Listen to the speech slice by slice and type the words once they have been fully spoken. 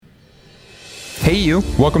Hey you,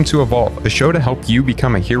 welcome to Evolve, a show to help you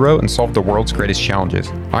become a hero and solve the world's greatest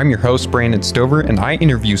challenges. I'm your host, Brandon Stover, and I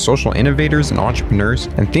interview social innovators and entrepreneurs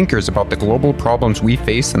and thinkers about the global problems we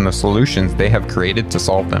face and the solutions they have created to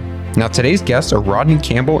solve them. Now today's guests are Rodney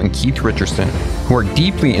Campbell and Keith Richardson, who are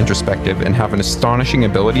deeply introspective and have an astonishing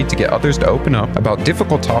ability to get others to open up about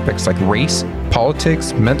difficult topics like race,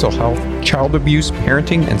 politics, mental health, child abuse,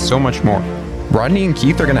 parenting, and so much more. Rodney and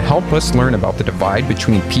Keith are going to help us learn about the divide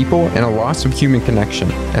between people and a loss of human connection,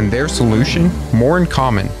 and their solution, More in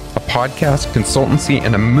Common, a podcast, consultancy,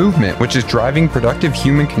 and a movement which is driving productive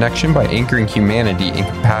human connection by anchoring humanity in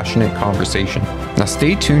compassionate conversation. Now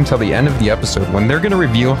stay tuned till the end of the episode when they're going to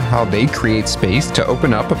reveal how they create space to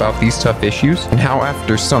open up about these tough issues and how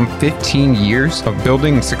after some 15 years of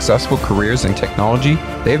building successful careers in technology,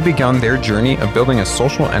 they've begun their journey of building a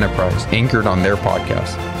social enterprise anchored on their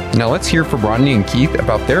podcast. Now let's hear from Rodney and Keith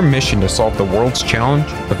about their mission to solve the world's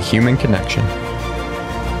challenge of human connection.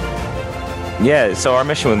 Yeah, so our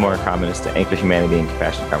mission with More in Common is to anchor humanity in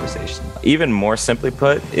compassionate conversation. Even more simply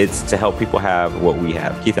put, it's to help people have what we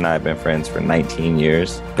have. Keith and I have been friends for 19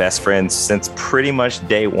 years, best friends since pretty much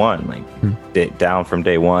day one, down from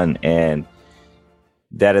day one. And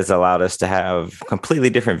that has allowed us to have completely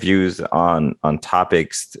different views on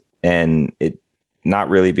topics and it not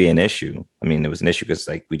really be an issue. I mean, it was an issue because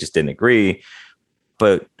we just didn't agree,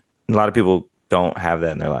 but a lot of people don't have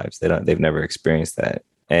that in their lives. They've never experienced that.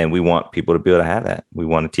 And we want people to be able to have that. We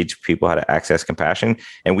want to teach people how to access compassion.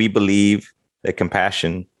 And we believe that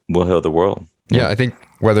compassion will heal the world. Yeah, I think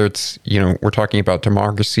whether it's, we're talking about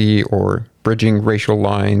democracy or bridging racial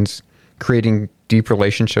lines, creating deep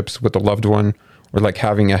relationships with a loved one, or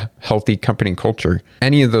having a healthy company culture,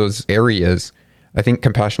 any of those areas, I think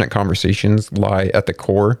compassionate conversations lie at the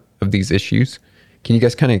core of these issues. Can you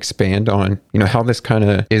guys kind of expand on, how this kind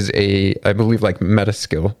of is I believe meta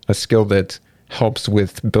skill, a skill that helps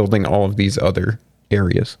with building all of these other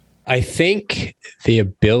areas? I think the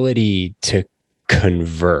ability to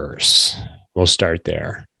converse, we'll start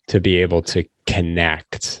there, to be able to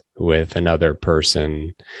connect with another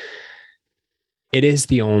person. It is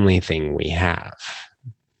the only thing we have,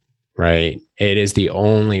 right? It is the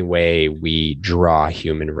only way we draw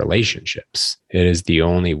human relationships. It is the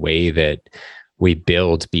only way that we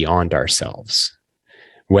build beyond ourselves,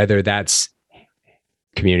 whether that's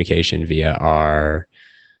communication via our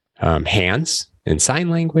hands and sign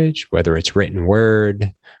language, whether it's written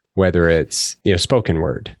word, whether it's spoken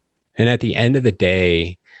word. And at the end of the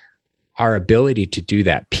day, our ability to do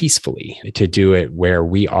that peacefully, to do it where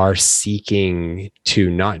we are seeking to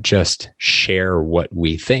not just share what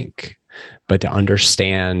we think, but to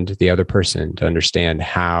understand the other person, to understand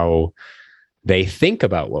how they think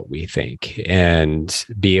about what we think, and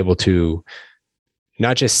be able to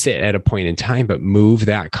not just sit at a point in time, but move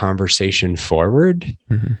that conversation forward.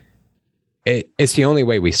 Mm-hmm. It's the only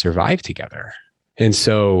way we survive together. And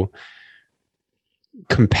so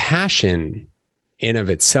compassion in of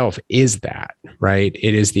itself is that, right?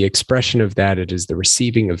 It is the expression of that. It is the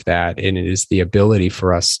receiving of that. And it is the ability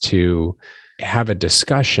for us to have a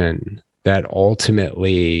discussion that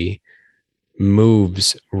ultimately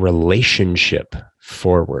moves relationship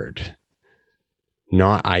forward,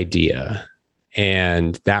 not idea.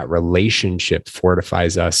 And that relationship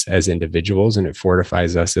fortifies us as individuals, and it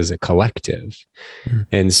fortifies us as a collective. Mm.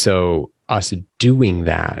 And so us doing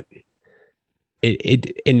that, it,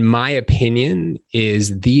 in my opinion,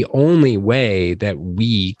 is the only way that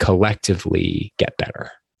we collectively get better.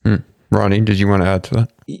 Mm. Ronnie, did you want to add to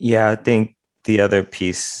that? Yeah, I think the other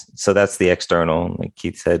piece, so that's the external, like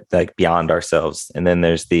Keith said, beyond ourselves. And then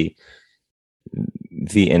there's the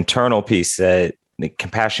internal piece that the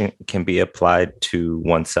compassion can be applied to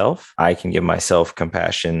oneself. I can give myself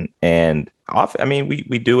compassion, and often,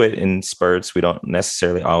 we do it in spurts. We don't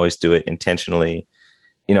necessarily always do it intentionally.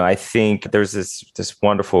 I think there's this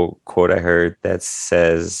wonderful quote I heard that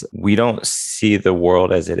says, "We don't see the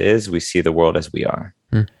world as it is; we see the world as we are."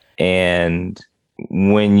 Hmm. And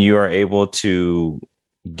when you are able to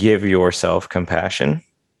give yourself compassion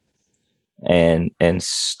and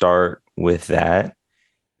start with that,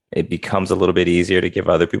 it becomes a little bit easier to give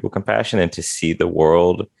other people compassion and to see the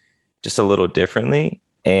world just a little differently.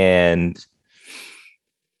 And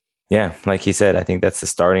yeah, like he said, I think that's the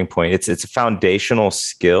starting point. It's a foundational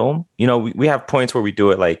skill. We have points where we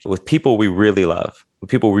do it with people we really love, with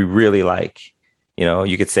people we really like.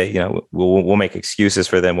 You could say, we'll make excuses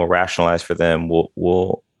for them. We'll rationalize for them.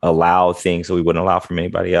 We'll allow things that we wouldn't allow from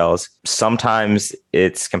anybody else. Sometimes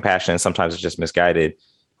it's compassion, sometimes it's just misguided.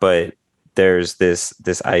 But there's this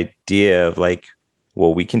idea of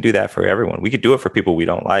Well, we can do that for everyone. We could do it for people we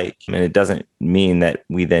don't like. And it doesn't mean that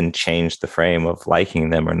we then change the frame of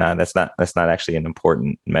liking them or not. That's not actually an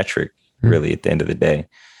important metric, really, at the end of the day.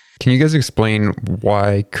 Can you guys explain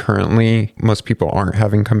why currently most people aren't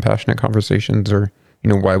having compassionate conversations, or,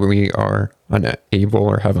 why we are unable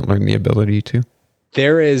or haven't learned the ability to?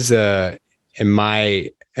 There is in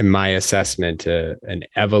my assessment, an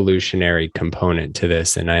evolutionary component to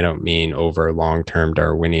this. And I don't mean over long-term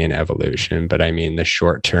Darwinian evolution, but I mean the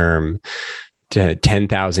short-term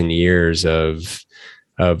 10,000 years of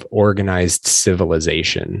organized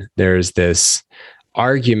civilization. There's this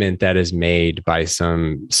argument that is made by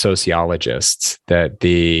some sociologists that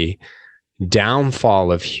the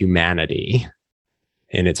downfall of humanity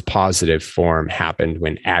in its positive form happened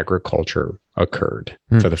when agriculture occurred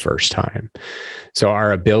for the first time. So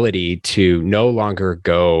our ability to no longer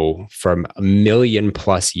go from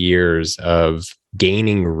 1,000,000+ years of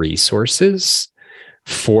gaining resources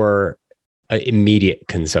for immediate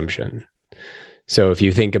consumption. So if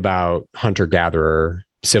you think about hunter-gatherer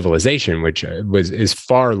civilization, which is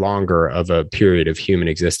far longer of a period of human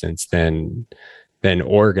existence than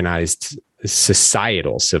organized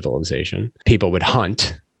societal civilization, people would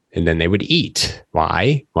hunt and then they would eat.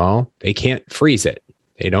 Why? Well, they can't freeze it.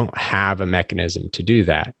 They don't have a mechanism to do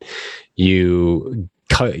that. You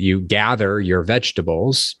gather your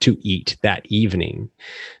vegetables to eat that evening.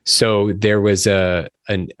 So there was a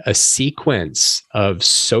sequence of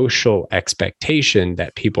social expectation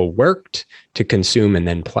that people worked to consume and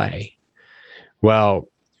then play. Well,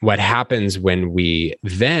 what happens when we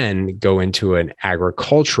then go into an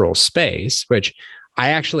agricultural space, which I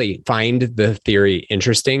actually find the theory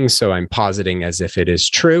interesting, so I'm positing as if it is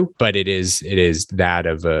true, but it is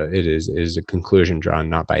a conclusion drawn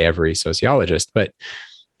not by every sociologist. But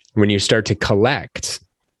when you start to collect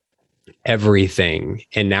everything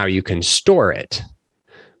and now you can store it,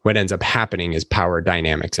 what ends up happening is power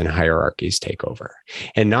dynamics and hierarchies take over.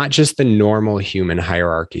 And not just the normal human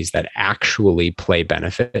hierarchies that actually play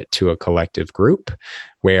benefit to a collective group,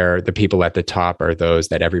 where the people at the top are those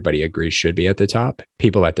that everybody agrees should be at the top.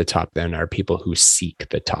 People at the top then are people who seek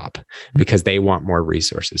the top because they want more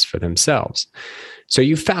resources for themselves. So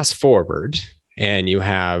you fast forward and you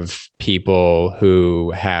have people who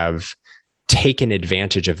have taken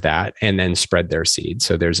advantage of that and then spread their seed.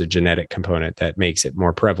 So there's a genetic component that makes it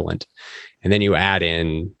more prevalent. And then you add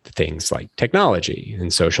in things like technology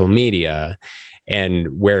and social media.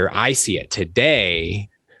 And where I see it today,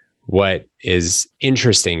 what is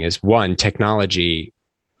interesting is, one, technology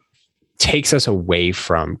takes us away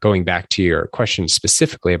from, going back to your question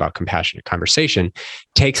specifically about compassionate conversation,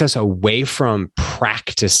 takes us away from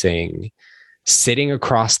practicing sitting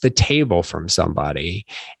across the table from somebody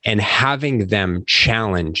and having them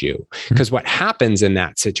challenge you. Because what happens in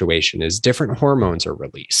that situation is different hormones are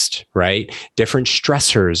released, right? Different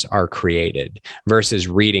stressors are created versus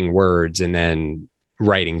reading words and then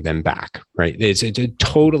writing them back, right? It's a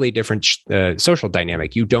totally different social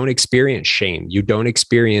dynamic. You don't experience shame. You don't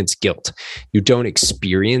experience guilt. You don't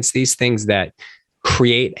experience these things that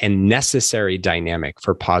create a necessary dynamic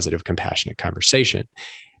for positive, compassionate conversation.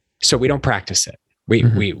 So we don't practice it.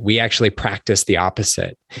 We actually practice the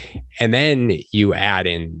opposite. And then you add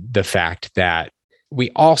in the fact that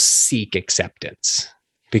we all seek acceptance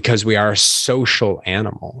because we are a social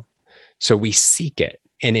animal. So we seek it.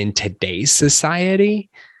 And in today's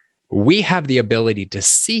society, we have the ability to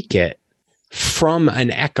seek it from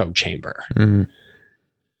an echo chamber.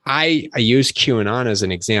 I use QAnon as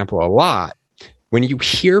an example a lot. When you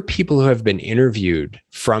hear people who have been interviewed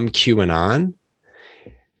from QAnon,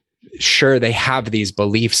 sure, they have these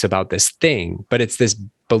beliefs about this thing, but it's this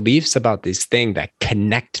beliefs about this thing that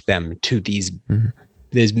connect them to these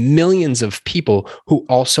there's millions of people who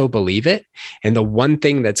also believe it. And the one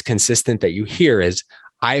thing that's consistent that you hear is,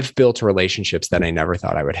 I've built relationships that I never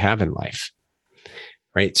thought I would have in life,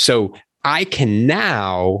 right? So I can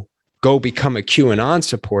now go become a QAnon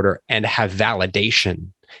supporter and have validation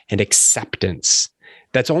and acceptance.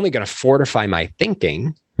 That's only going to fortify my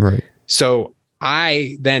thinking. Right. So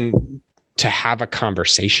I then, to have a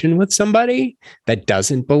conversation with somebody that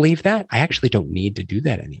doesn't believe that, I actually don't need to do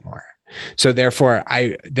that anymore. So therefore,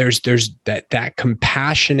 there's that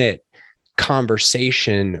compassionate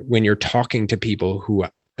conversation when you're talking to people who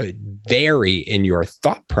vary in your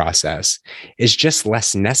thought process is just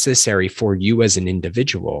less necessary for you as an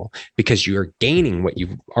individual because you're gaining what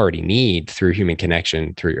you already need through human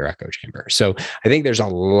connection through your echo chamber. So I think there's a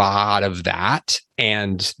lot of that,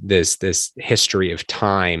 and this history of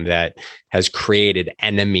time that has created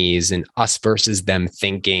enemies and us versus them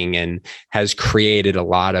thinking, and has created a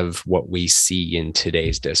lot of what we see in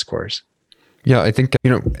today's discourse. Yeah, I think,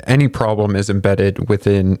 any problem is embedded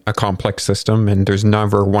within a complex system, and there's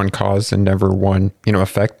never one cause and never one,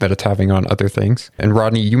 effect that it's having on other things. And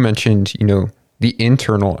Rodney, you mentioned, the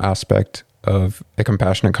internal aspect of a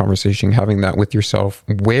compassionate conversation, having that with yourself.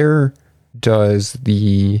 Where does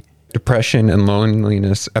the depression and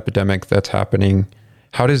loneliness epidemic that's happening,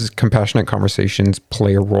 how does compassionate conversations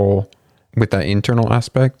play a role with that internal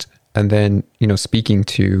aspect? And then, speaking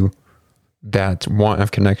to that want of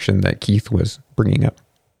connection that Keith was bringing up.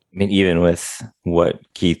 I mean, even with what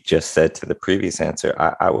Keith just said to the previous answer,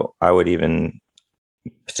 I would even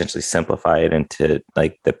potentially simplify it into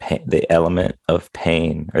like the element of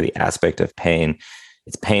pain, or the aspect of pain.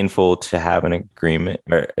 It's painful to have an agreement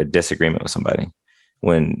or a disagreement with somebody,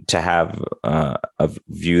 when to have a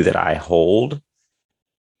view that I hold,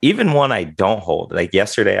 even one I don't hold. Like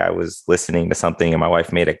yesterday, I was listening to something and my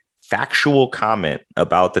wife made a factual comment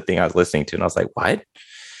about the thing I was listening to. And I was like, what?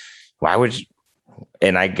 Why would you?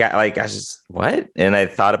 And I got like, I just, what? And I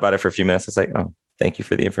thought about it for a few minutes. I was like, oh, thank you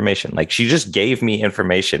for the information. Like, she just gave me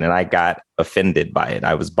information and I got offended by it.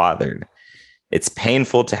 I was bothered. It's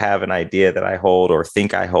painful to have an idea that I hold or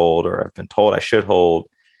think I hold, or I've been told I should hold,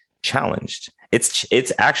 challenged.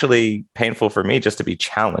 It's actually painful for me just to be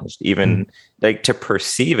challenged, even like to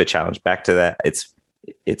perceive a challenge. Back to that.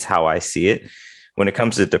 It's how I see it. When it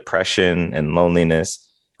comes to depression and loneliness,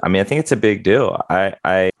 I mean, I think it's a big deal.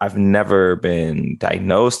 I've never been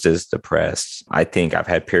diagnosed as depressed. I think I've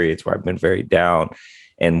had periods where I've been very down.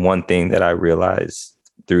 And one thing that I realized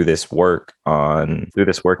through this work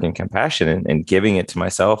in compassion and giving it to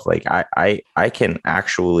myself, like I can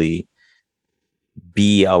actually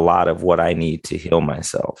be a lot of what I need to heal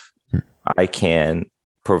myself. I can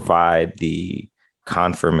provide the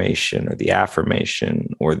confirmation or the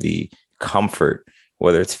affirmation or the comfort,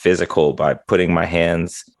 whether it's physical by putting my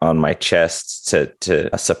hands on my chest to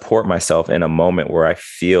support myself in a moment where I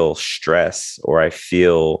feel stress or I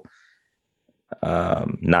feel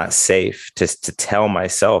not safe, to tell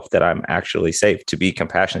myself that I'm actually safe, to be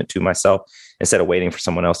compassionate to myself instead of waiting for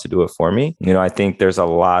someone else to do it for me. I think there's not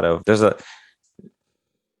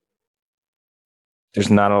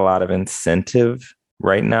a lot of incentive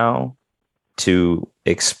right now to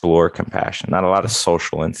explore compassion, not a lot of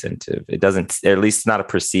social incentive. It doesn't, at least not a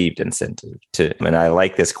perceived incentive to. And I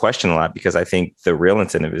like this question a lot because I think the real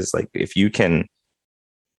incentive is like, if you can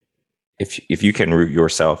root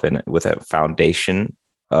yourself in with a foundation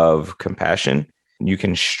of compassion, you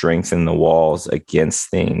can strengthen the walls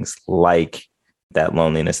against things like that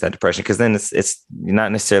loneliness, that depression, because then it's you're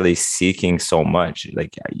not necessarily seeking so much.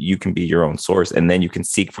 Like, you can be your own source, and then you can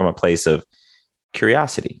seek from a place of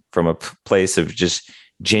curiosity, from a place of just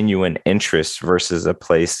genuine interest versus a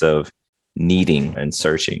place of needing and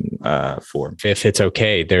searching for. If it's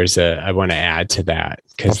okay, I want to add to that,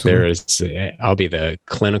 because I'll be the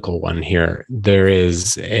clinical one here. There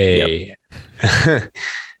is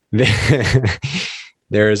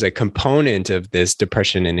there is a component of this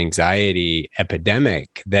depression and anxiety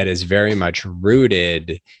epidemic that is very much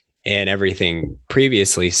rooted in everything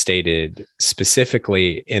previously stated,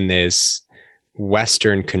 specifically in this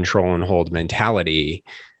Western control and hold mentality,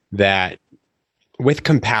 that with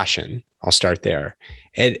compassion, I'll start there,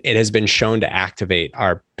 it has been shown to activate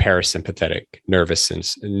our parasympathetic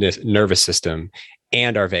nervous system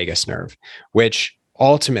and our vagus nerve, which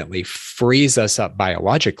ultimately frees us up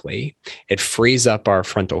biologically. It frees up our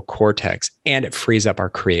frontal cortex, and it frees up our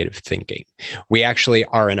creative thinking. We actually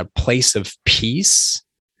are in a place of peace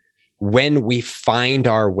when we find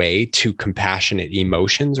our way to compassionate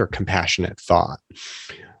emotions or compassionate thought.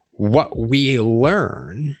 What we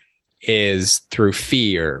learn is through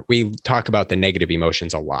fear. We talk about the negative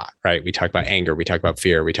emotions a lot, right? We talk about anger, we talk about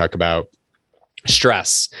fear, we talk about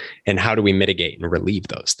stress, and how do we mitigate and relieve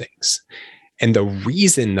those things. And the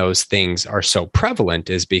reason those things are so prevalent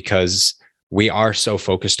is because we are so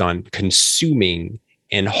focused on consuming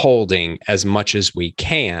and holding as much as we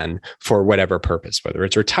can for whatever purpose, whether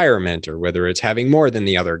it's retirement or whether it's having more than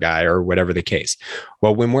the other guy or whatever the case.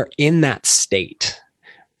 Well, when we're in that state,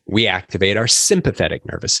 we activate our sympathetic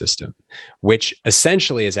nervous system, which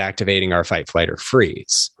essentially is activating our fight, flight, or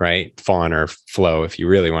freeze, right? Fawn or flow, if you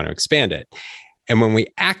really want to expand it. And when we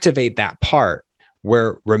activate that part,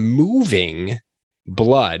 we're removing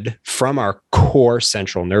blood from our core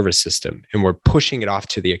central nervous system and we're pushing it off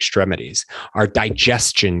to the extremities. Our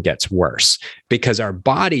digestion gets worse because our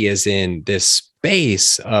body is in this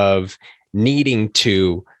space of needing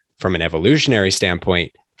to, from an evolutionary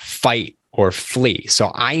standpoint, fight or flee.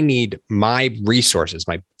 So I need my resources,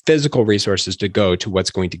 my physical resources, to go to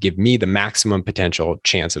what's going to give me the maximum potential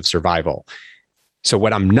chance of survival. So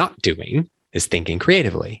what I'm not doing is thinking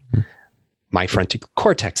creatively. my frontal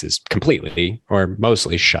cortex is completely or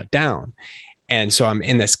mostly shut down. And so I'm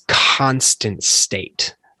in this constant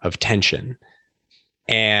state of tension.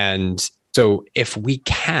 And so if we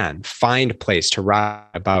can find a place to write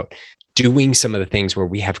about doing some of the things where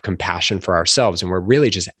we have compassion for ourselves and we're really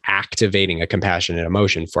just activating a compassionate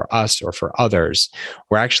emotion for us or for others,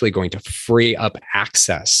 we're actually going to free up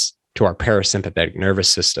access to our parasympathetic nervous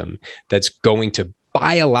system that's going to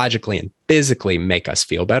biologically and physically make us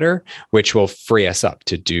feel better, which will free us up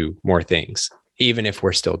to do more things, even if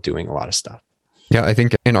we're still doing a lot of stuff. Yeah, I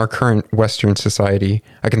think in our current Western society,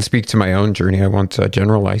 I can speak to my own journey. I won't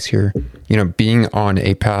generalize here. Being on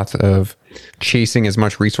a path of chasing as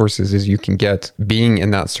much resources as you can get, being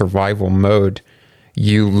in that survival mode,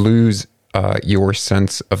 you lose your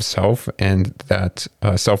sense of self and that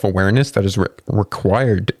self-awareness that is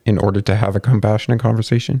required in order to have a compassionate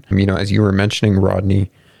conversation. As you were mentioning,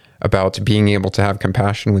 Rodney, about being able to have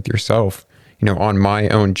compassion with yourself, on my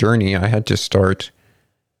own journey, I had to start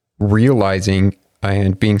realizing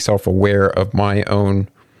and being self-aware of my own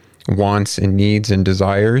wants and needs and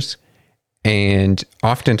desires. And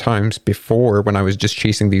oftentimes before, when I was just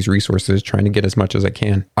chasing these resources, trying to get as much as I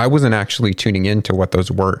can, I wasn't actually tuning into what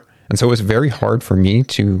those were. And so it was very hard for me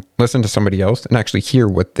to listen to somebody else and actually hear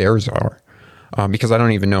what theirs are, because I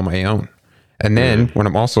don't even know my own. And then when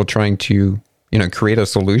I'm also trying to, create a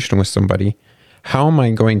solution with somebody, how am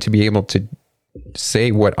I going to be able to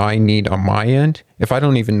say what I need on my end if I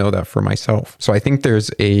don't even know that for myself? So I think there's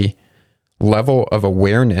a level of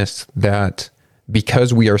awareness that,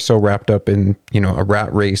 because we are so wrapped up in, a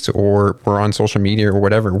rat race, or we're on social media or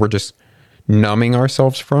whatever, we're just numbing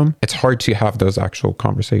ourselves from, it's hard to have those actual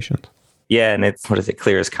conversations. Yeah. And it's,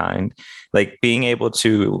 clear as kind. Like being able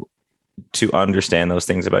to understand those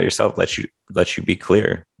things about yourself lets you be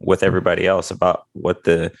clear with everybody else about what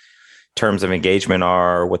the terms of engagement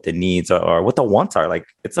are, what the needs are, what the wants are. Like,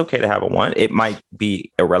 it's okay to have a want. It might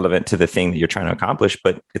be irrelevant to the thing that you're trying to accomplish,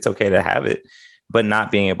 but it's okay to have it. But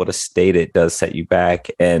not being able to state it does set you back.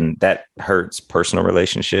 And that hurts personal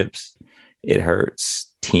relationships. It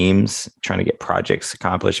hurts teams trying to get projects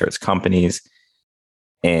accomplished, or it's companies.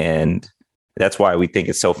 And that's why we think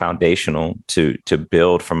it's so foundational to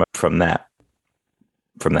build from that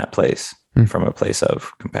place. From a place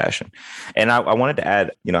of compassion. And I wanted to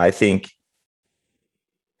add, I think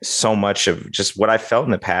so much of just what I felt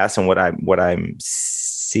in the past and what I'm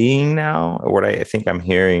seeing now, or what I think I'm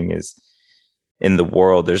hearing, is in the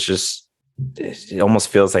world, it almost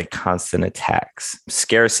feels like constant attacks.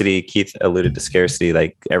 Scarcity, Keith alluded to scarcity,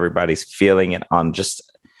 like everybody's feeling it on just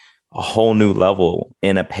a whole new level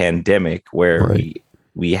in a pandemic where right.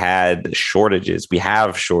 we had shortages. We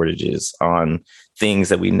have shortages on things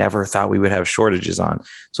that we never thought we would have shortages on.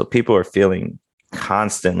 So people are feeling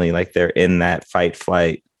constantly like they're in that fight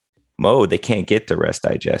flight mode. They can't get to rest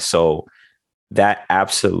digest. So that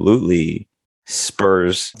absolutely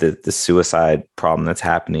spurs the suicide problem that's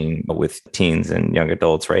happening with teens and young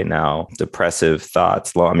adults right now. Depressive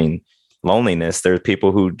thoughts, loneliness. There's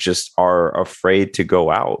people who just are afraid to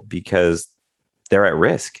go out because they're at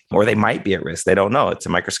risk, or they might be at risk. They don't know. It's a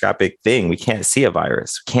microscopic thing. We can't see a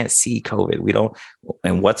virus. We can't see COVID. We don't.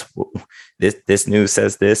 And what's this news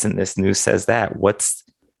says this and this news says that.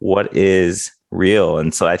 What is real?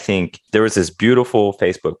 And so I think there was this beautiful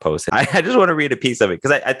Facebook post. I just want to read a piece of it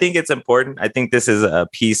because I think it's important. I think this is a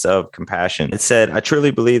piece of compassion. It said, "I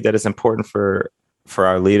truly believe that it's important for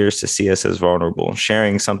our leaders to see us as vulnerable.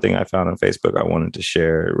 Sharing something I found on Facebook I wanted to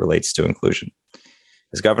share relates to inclusion.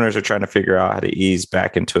 As governors are trying to figure out how to ease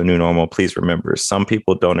back into a new normal, please remember, some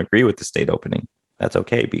people don't agree with the state opening. That's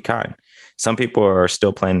okay. Be kind. Some people are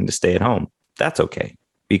still planning to stay at home. That's okay.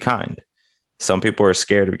 Be kind. Some people are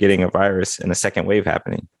scared of getting a virus and a second wave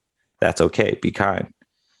happening. That's okay. Be kind.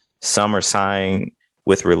 Some are sighing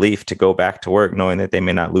with relief to go back to work, knowing that they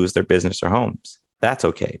may not lose their business or homes. That's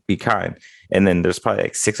okay. Be kind." And then there's probably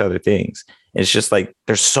like 6 other things. And it's just like,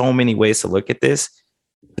 there's so many ways to look at this.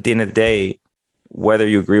 At the end of the day, whether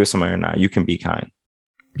you agree with somebody or not, you can be kind.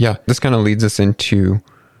 Yeah, this kind of leads us into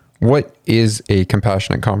what is a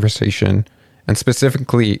compassionate conversation, and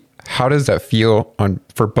specifically, how does that feel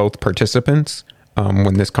for both participants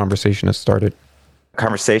when this conversation has started?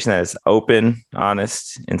 Conversation that is open,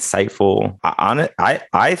 honest, insightful.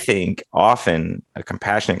 I think often a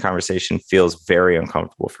compassionate conversation feels very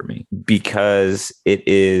uncomfortable for me because it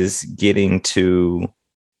is getting to,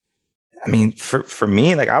 for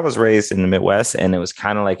me, like I was raised in the Midwest, and it was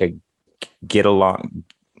kind of like a get along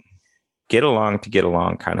to get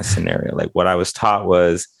along kind of scenario. Like what I was taught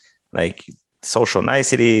was like social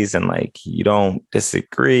niceties, and like you don't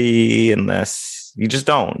disagree unless you just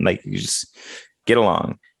don't, like you just get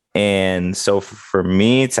along. And so for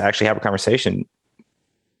me to actually have a conversation,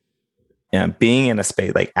 being in a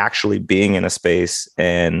space, like actually being in a space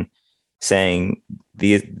and saying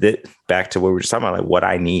back to what we were just talking about, like what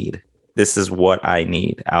I need, this is what I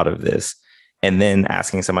need out of this. And then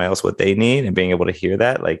asking somebody else what they need and being able to hear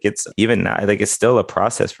that, like it's even not, like it's still a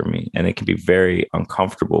process for me, and it can be very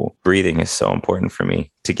uncomfortable. Breathing is so important for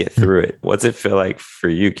me to get through it. What's it feel like for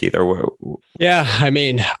you, Keith? Yeah, I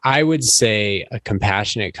mean, I would say a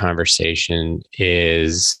compassionate conversation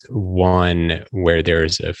is one where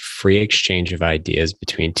there's a free exchange of ideas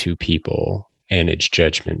between two people and it's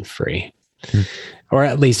judgment free. Or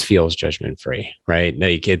at least feels judgment free, right?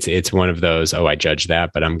 Like it's one of those, oh, I judge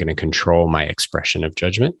that, but I'm going to control my expression of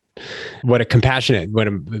judgment. One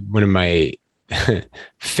of my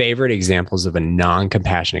favorite examples of a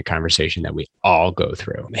non-compassionate conversation that we all go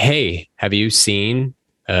through. Hey, have you seen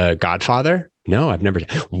Godfather? No, I've never.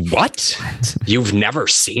 What? You've never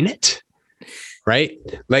seen it? Right?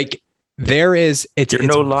 Like, you're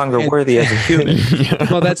no longer worthy as a human.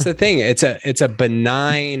 Well, that's the thing. It's a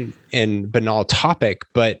benign and banal topic,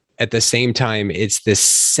 but at the same time, it's this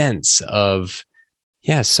sense of,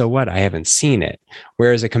 yeah, so what? I haven't seen it.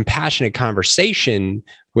 Whereas a compassionate conversation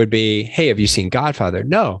would be, hey, have you seen Godfather?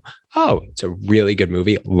 No. Oh, it's a really good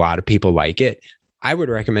movie. A lot of people like it. I would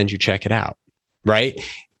recommend you check it out. Right.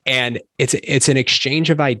 And it's an exchange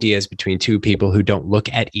of ideas between two people who don't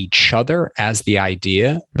look at each other as the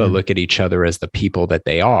idea, but look at each other as the people that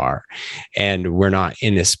they are. And we're not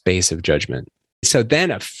in a space of judgment. So then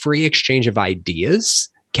a free exchange of ideas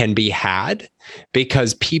can be had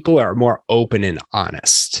because people are more open and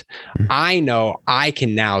honest. I know I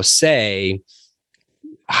can now say,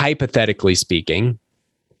 hypothetically speaking,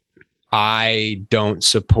 I don't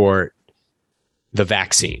support the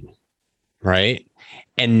vaccine, right?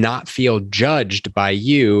 And not feel judged by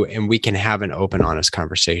you. And we can have an open, honest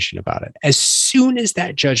conversation about it. As soon as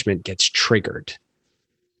that judgment gets triggered,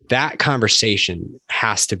 that conversation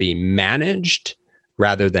has to be managed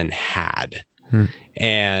rather than had.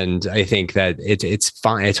 And I think that it's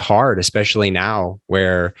fine. It's hard, especially now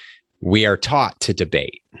where we are taught to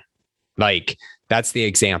debate. Like, that's the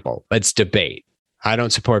example. Let's debate. I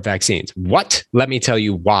don't support vaccines. What? Let me tell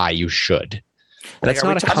you why you should. That's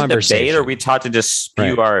not a conversation. Debate, or are we taught to just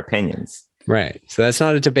spew our opinions? Right. So that's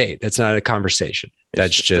not a debate. That's not a conversation.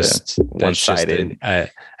 That's just one-sided, an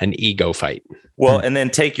ego fight. Well, and then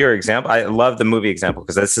take your example. I love the movie example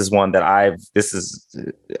because this is one that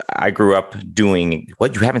I grew up doing.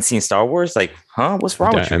 What, you haven't seen Star Wars? Like, huh? What's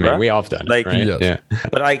wrong with you? I mean, we all have done like, it, right? Yeah.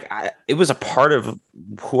 But like, it was a part of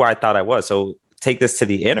who I thought I was. So take this to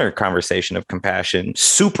the inner conversation of compassion.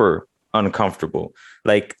 Super uncomfortable.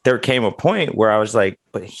 Like, there came a point where I was like,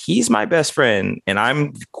 but he's my best friend and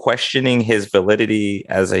I'm questioning his validity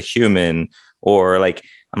as a human, or like,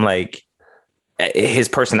 I'm like, his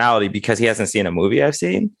personality because he hasn't seen a movie I've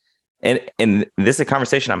seen. And this is a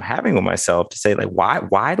conversation I'm having with myself to say, like,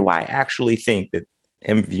 why do I actually think that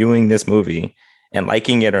him viewing this movie and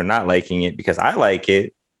liking it or not liking it because I like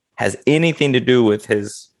it has anything to do with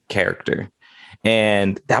his character?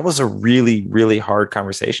 And that was a really, really hard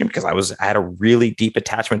conversation because I had a really deep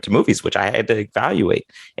attachment to movies, which I had to evaluate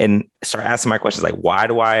and start asking my questions. Like, why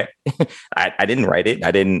do I didn't write it. I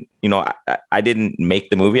didn't, I didn't make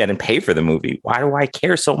the movie. I didn't pay for the movie. Why do I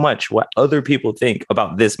care so much what other people think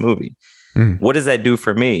about this movie? What does that do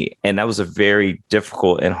for me? And that was a very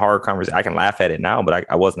difficult and hard conversation. I can laugh at it now, but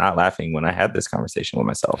I was not laughing when I had this conversation with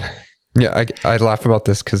myself. Yeah, I laugh about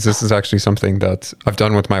this because this is actually something that I've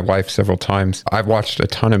done with my wife several times. I've watched a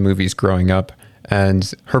ton of movies growing up,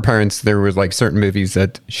 and her parents, there were like certain movies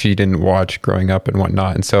that she didn't watch growing up and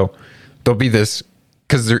whatnot. And so there'll be this,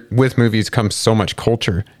 because with movies comes so much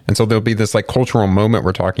culture. And so there'll be this like cultural moment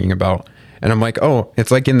we're talking about. And I'm like, oh,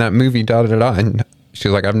 it's like in that movie, da da da. And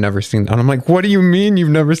she's like, I've never seen that. And I'm like, what do you mean you've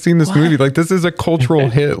never seen this movie? Like, this is a cultural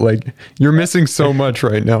hit. Like, you're missing so much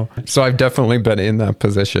right now. So I've definitely been in that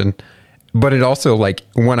position. But it also, like,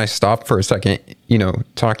 when I stop for a second,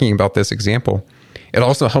 talking about this example, it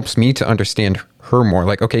also helps me to understand her more.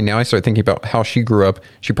 Like, okay, now I start thinking about how she grew up.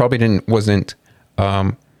 She probably wasn't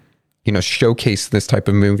showcase this type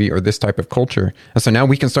of movie or this type of culture. And so now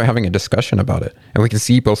we can start having a discussion about it, and we can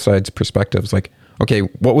see both sides' perspectives. Like, okay,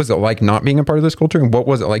 what was it like not being a part of this culture? And what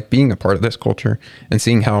was it like being a part of this culture, and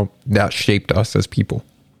seeing how that shaped us as people?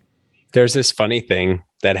 There's this funny thing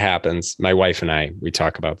that happens. My wife and I, we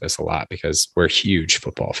talk about this a lot because we're huge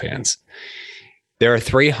football fans. There are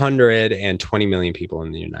 320 million people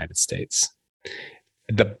in the United States.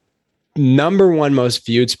 The number one most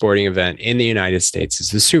viewed sporting event in the United States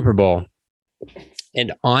is the Super Bowl.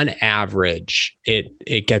 And on average,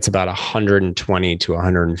 it gets about 120 to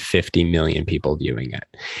 150 million people viewing it.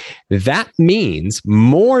 That means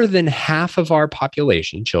more than half of our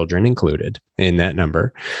population, children included in that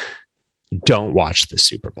number, don't watch the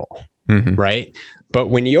Super Bowl. Right. But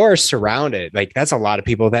when you're surrounded, like that's a lot of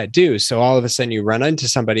people that do. So all of a sudden you run into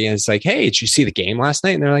somebody and it's like, hey, did you see the game last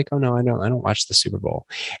night? And they're like, oh no, I don't watch the Super Bowl.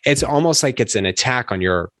 It's almost like it's an attack on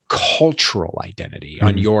your cultural identity,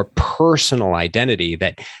 on your personal identity,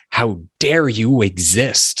 that how dare you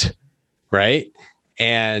exist. Right.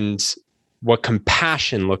 And what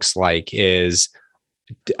compassion looks like is,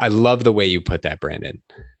 I love the way you put that, Brandon.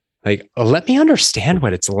 Like, let me understand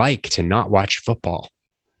what it's like to not watch football.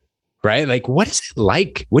 Right? Like, what is it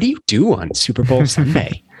like? What do you do on Super Bowl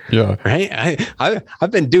Sunday? Yeah. Right. I've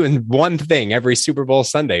been doing one thing every Super Bowl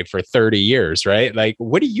Sunday for 30 years. Right. Like,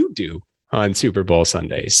 what do you do on Super Bowl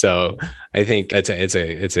Sunday? So I think it's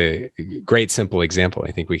a great, simple example.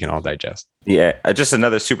 I think we can all digest. Yeah. Just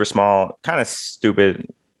another super small, kind of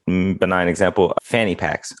stupid, benign example. Fanny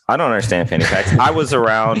packs. I don't understand fanny packs. I was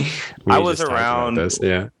around this,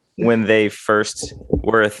 yeah, when they first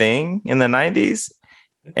were a thing in the 90s.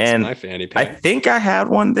 And my fanny pack. I think I had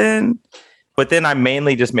one then, but then I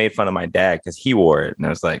mainly just made fun of my dad because he wore it. And I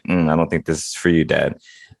was like, I don't think this is for you, Dad.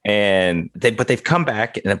 And they've come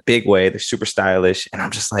back in a big way. They're super stylish. And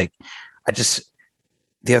I'm just like,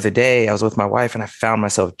 the other day I was with my wife and I found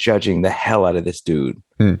myself judging the hell out of this dude,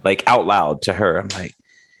 like out loud to her. I'm like,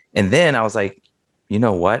 and then I was like, you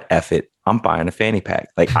know what? F it. I'm buying a fanny pack.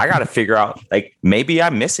 Like, I got to figure out, like, maybe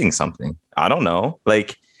I'm missing something. I don't know.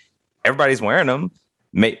 Like, everybody's wearing them.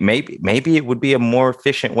 Maybe it would be a more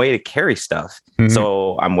efficient way to carry stuff.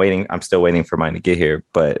 So I'm still waiting for mine to get here.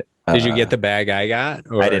 But did you get the bag I got?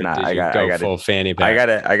 Or I did not. I got full fanny pack.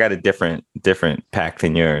 I got a different pack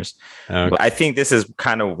than yours. Okay. But I think this is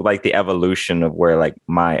kind of like the evolution of where like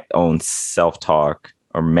my own self-talk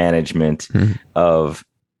or management of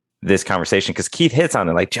this conversation, because Keith hits on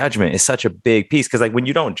it. Like, judgment is such a big piece, because like when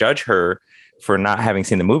you don't judge her for not having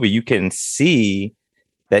seen the movie, you can see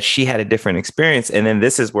that she had a different experience. And then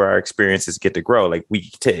this is where our experiences get to grow. Like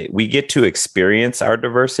we get to experience our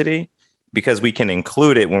diversity because we can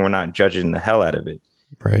include it when we're not judging the hell out of it.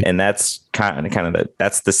 Right. And that's kind of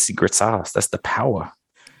that's the secret sauce. That's the power.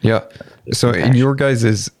 Yeah. So in your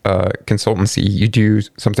guys' consultancy, you do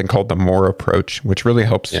something called the MORE approach, which really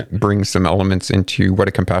helps bring some elements into what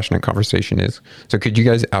a compassionate conversation is. So could you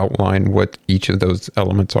guys outline what each of those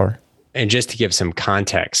elements are? And just to give some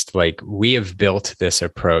context, like we have built this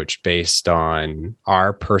approach based on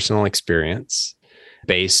our personal experience,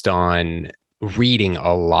 based on reading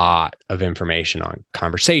a lot of information on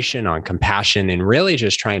conversation, on compassion, and really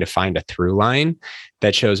just trying to find a through line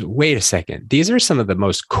that shows, wait a second, these are some of the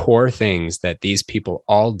most core things that these people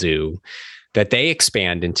all do that they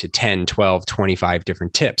expand into 10, 12, 25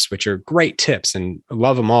 different tips, which are great tips and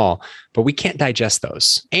love them all, but we can't digest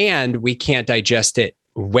those. And we can't digest it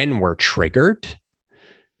when we're triggered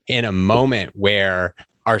in a moment where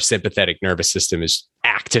our sympathetic nervous system is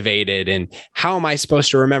activated. And how am I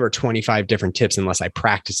supposed to remember 25 different tips unless I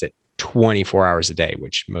practice it 24 hours a day,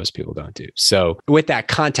 which most people don't do. So with that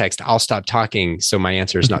context, I'll stop talking so my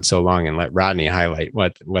answer is not so long and let Rodney highlight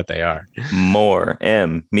what they are. MORE,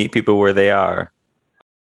 M, meet people where they are.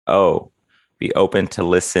 O, be open to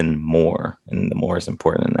listen more. And the more is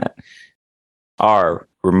important than that. R,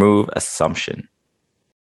 remove assumption.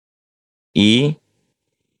 E,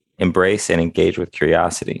 embrace and engage with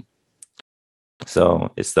curiosity. So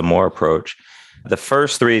it's the MORE approach. The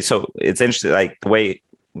first three, so it's interesting, like the way,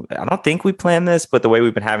 I don't think we planned this, but the way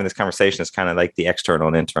we've been having this conversation is kind of like the external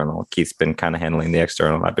and internal. Keith's been kind of handling the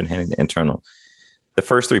external. I've been handling the internal. The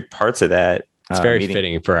first three parts of that. It's very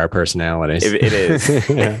fitting for our personalities. It is.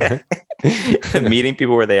 Meeting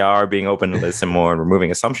people where they are, being open to listen more, and removing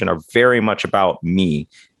assumption are very much about me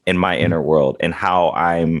and my inner world and how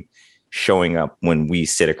I'm showing up when we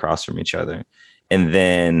sit across from each other. And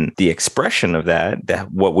then the expression of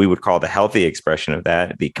that what we would call the healthy expression of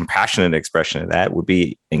that, the compassionate expression of that would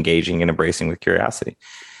be engaging and embracing with curiosity.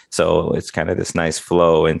 So it's kind of this nice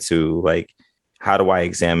flow into like, how do I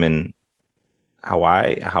examine how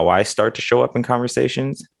I start to show up in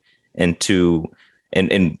conversations and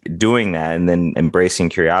doing that, and then embracing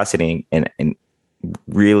curiosity and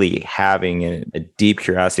really having a deep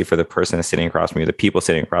curiosity for the person that's sitting across from you, the people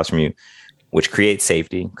sitting across from you, which creates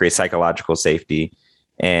safety, creates psychological safety.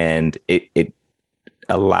 And it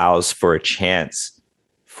allows for a chance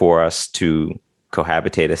for us to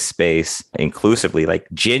cohabitate a space inclusively, like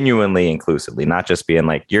genuinely inclusively, not just being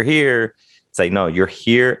like, you're here. It's like, no, you're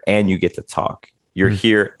here and you get to talk. You're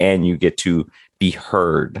here and you get to be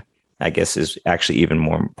heard. I guess, is actually even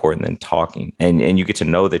more important than talking. And you get to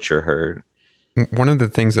know that you're heard. One of the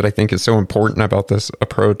things that I think is so important about this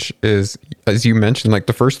approach is, as you mentioned, like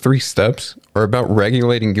the first 3 steps are about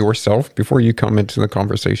regulating yourself before you come into the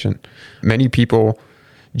conversation. Many people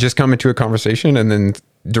just come into a conversation and then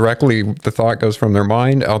directly the thought goes from their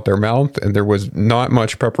mind out their mouth, and there was not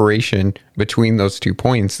much preparation between those 2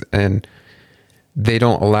 points, and they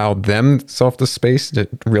don't allow themselves the space to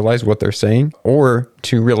realize what they're saying or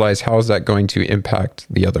to realize how is that going to impact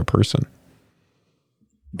the other person.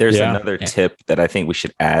 There's another tip that I think we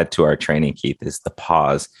should add to our training, Keith, is the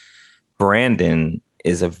pause. Brandon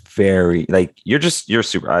is a very, like, you're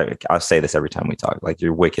super, I'll say this every time we talk, like,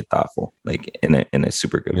 you're wicked thoughtful, like in a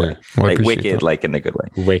super good way. Like wicked, that. Like in a good way.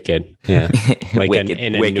 Wicked. Yeah. Like wicked,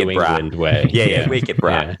 in a New England way. Yeah. Wicked,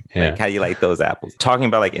 bro. Yeah. Like how you like those apples. Talking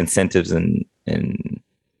about like incentives and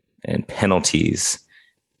penalties.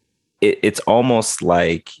 It's almost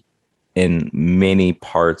like in many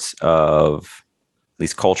parts of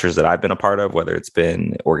these cultures that I've been a part of, whether it's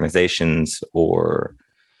been organizations or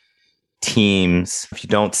teams, if you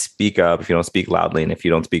don't speak up, if you don't speak loudly, and if you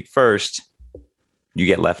don't speak first, you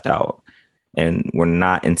get left out. And we're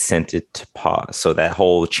not incented to pause. So that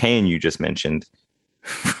whole chain you just mentioned,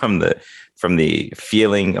 from the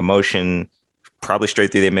feeling, emotion, probably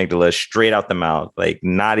straight through the amygdala, straight out the mouth, like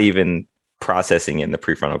not even processing in the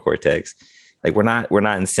prefrontal cortex. Like we're not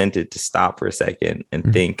incented to stop for a second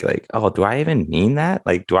and think like, oh, do I even mean that?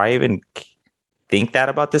 Like, do I even think that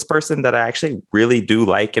about this person that I actually really do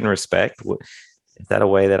like and respect? Is that a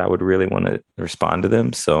way that I would really want to respond to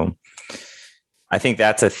them? So I think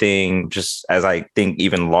that's a thing, just as I think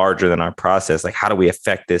even larger than our process, like how do we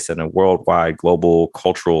affect this in a worldwide, global,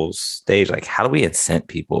 cultural stage? Like how do we incent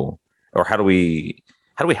people, or how do we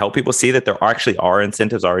help people see that there actually are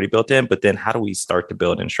incentives already built in, but then how do we start to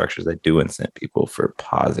build in structures that do incent people for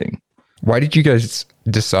pausing? Why did you guys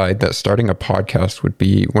decide that starting a podcast would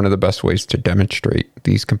be one of the best ways to demonstrate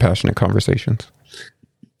these compassionate conversations?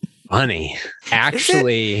 Funny.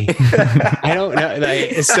 Actually, I don't know.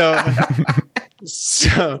 Like, so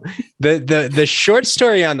the short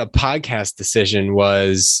story on the podcast decision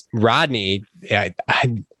was Rodney.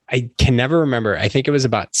 I can never remember. I think it was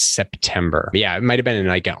about September. Yeah, it might have been in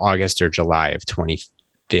like August or July of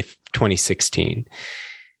 2016.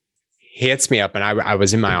 He hits me up, and I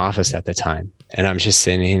was in my office at the time, and I'm just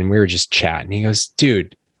sitting and we were just chatting. He goes,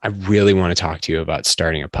 dude, I really want to talk to you about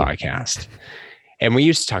starting a podcast. And we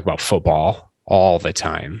used to talk about football all the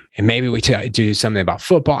time. And maybe we do something about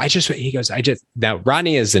football. Now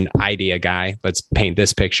Rodney is an idea guy. Let's paint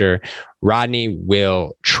this picture. Rodney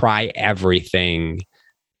will try everything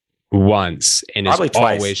once and probably is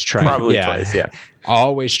twice. Always trying. Twice, yeah.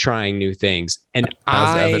 Always trying new things. And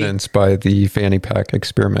as evidenced by the fanny pack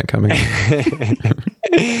experiment coming.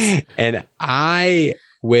 And I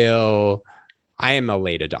am a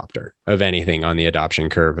late adopter of anything on the adoption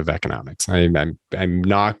curve of economics. I'm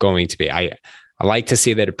not going to be. I like to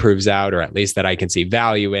see that it proves out, or at least that I can see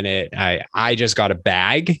value in it. I just got a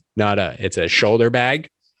bag, it's a shoulder bag,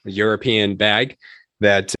 a European bag,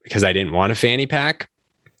 that because I didn't want a fanny pack,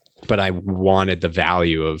 but I wanted the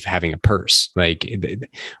value of having a purse. Like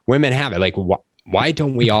women have it. Like why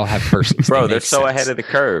don't we all have purses? Bro, they're so ahead of the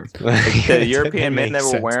curve. Like the European men that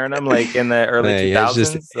were wearing them like in the early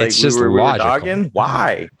 2000s. It's just logical. Dogging.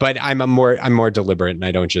 Why? But I'm more deliberate, and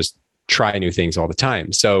I don't just try new things all the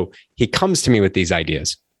time. So he comes to me with these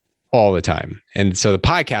ideas all the time. And so the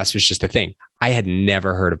podcast was just a thing. I had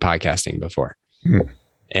never heard of podcasting before.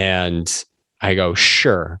 And I go,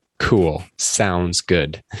 sure, cool, sounds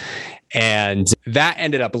good. And that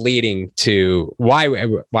ended up leading to why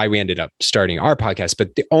we ended up starting our podcast.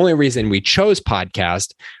 But the only reason we chose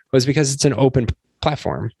podcast was because it's an open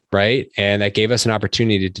platform, right? And that gave us an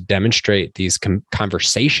opportunity to demonstrate these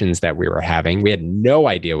conversations that we were having. We had no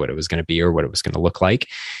idea what it was going to be or what it was going to look like.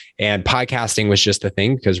 And podcasting was just a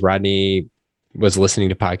thing because Rodney was listening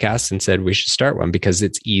to podcasts and said we should start one because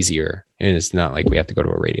it's easier. And it's not like we have to go to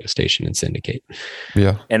a radio station and syndicate.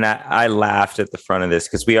 Yeah. And I laughed at the front of this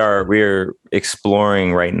because we're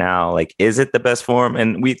exploring right now, like, is it the best form?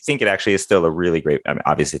 And we think it actually is still a really great, I mean,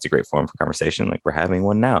 obviously it's a great form for conversation. Like we're having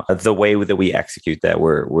one now. The way that we execute that,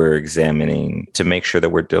 we're examining to make sure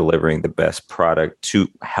that we're delivering the best product to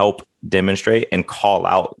help demonstrate and call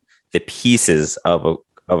out the pieces of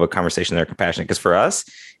a conversation that are compassionate. Because for us,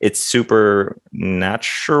 it's super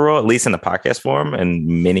natural, at least in the podcast form, and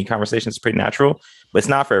many conversations are pretty natural, but it's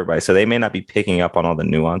not for everybody. So they may not be picking up on all the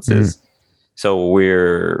nuances. So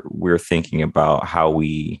we're thinking about how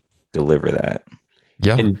we deliver that.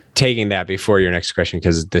 Yeah. And taking that before your next question,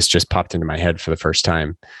 because this just popped into my head for the first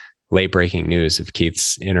time. late breaking news of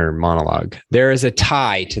Keith's inner monologue. There is a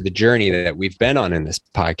tie to the journey that we've been on in this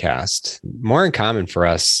podcast. More in common for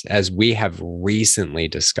us, as we have recently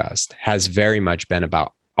discussed, has very much been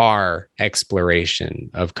about our exploration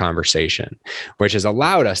of conversation, which has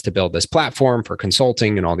allowed us to build this platform for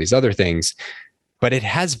consulting and all these other things. But it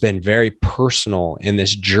has been very personal in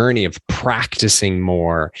this journey of practicing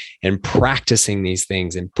more and practicing these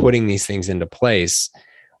things and putting these things into place,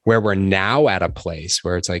 where we're now at a place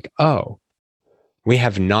where it's like, oh, we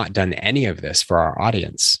have not done any of this for our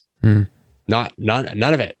audience. None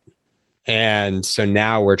of it. And so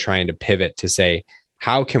now we're trying to pivot to say,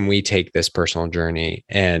 how can we take this personal journey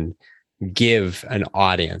and give an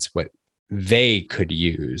audience what they could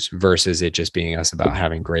use versus it just being us about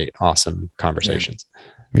having great, awesome conversations.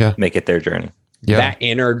 Yeah. Make it their journey. Yeah. That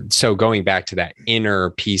inner, so going back to that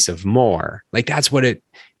inner piece of more, like that's what it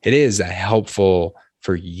is, helpful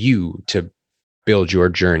for you to build your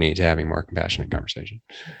journey to having more compassionate conversation.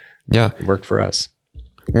 Yeah. It worked for us.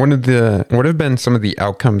 What have been some of the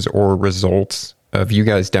outcomes or results of you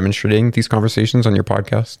guys demonstrating these conversations on your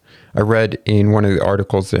podcast? I read in one of the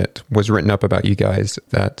articles that was written up about you guys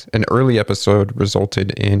that an early episode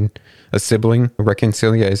resulted in a sibling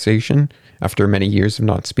reconciliation after many years of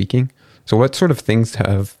not speaking. So what sort of things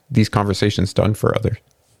have these conversations done for others?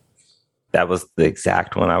 That was the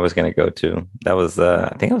exact one I was going to go to. That was,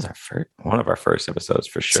 I think it was one of our first episodes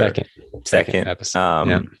for sure. Second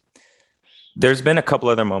episode. There's been a couple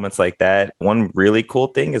other moments like that. One really cool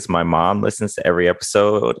thing is my mom listens to every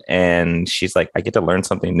episode and she's like, I get to learn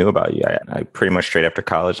something new about you. I pretty much straight after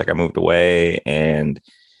college, like I moved away and,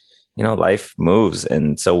 life moves.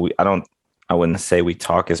 And so I wouldn't say we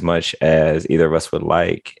talk as much as either of us would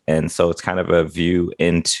like. And so it's kind of a view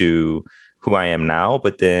into who I am now.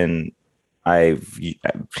 But then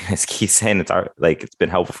as Keith's saying, it's been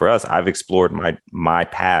helpful for us. I've explored my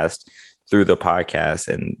past through the podcast,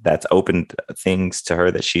 and that's opened things to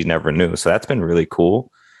her that she never knew. So that's been really cool.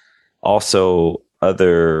 Also,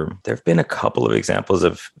 there have been a couple of examples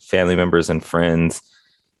of family members and friends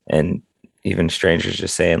and even strangers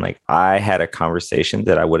just saying, like, I had a conversation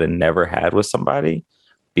that I would have never had with somebody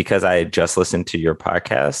because I had just listened to your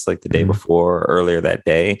podcast like the day before or earlier that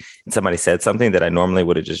day. And somebody said something that I normally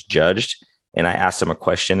would have just judged. And I asked them a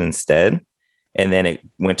question instead. And then it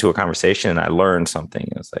went to a conversation and I learned something.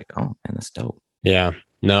 It was like, oh man, that's dope. Yeah.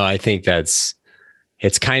 No, I think it's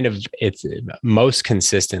most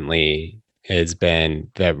consistently has been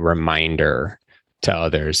the reminder to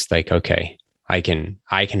others, like, okay, I can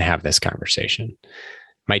have this conversation.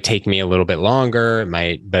 Might take me a little bit longer,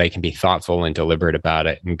 but I can be thoughtful and deliberate about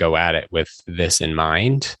it and go at it with this in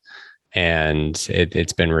mind. And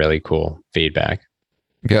it's been really cool feedback.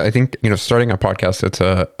 Yeah. I think, starting a podcast, it's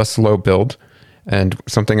a slow build. And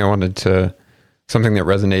something that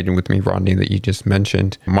resonated with me, Rodney, that you just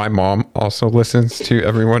mentioned. My mom also listens to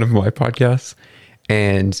every one of my podcasts,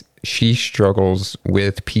 and she struggles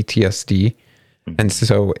with PTSD. And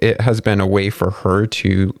so it has been a way for her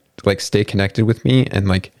to stay connected with me and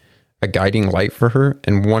a guiding light for her.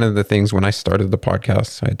 And one of the things when I started the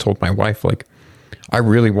podcast, I told my wife, I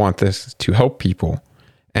really want this to help people.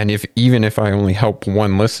 And even if I only help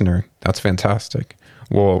one listener, that's fantastic.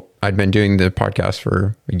 Well, I'd been doing the podcast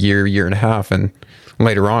for a year and a half. And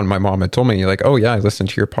later on, my mom had told me, oh yeah, I listen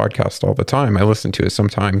to your podcast all the time. I listen to it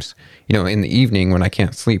sometimes, in the evening when I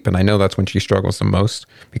can't sleep. And I know that's when she struggles the most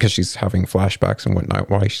because she's having flashbacks and whatnot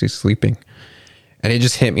while she's sleeping. And it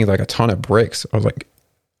just hit me like a ton of bricks. I was like,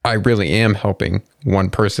 I really am helping one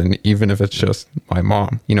person, even if it's just my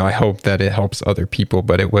mom. I hope that it helps other people,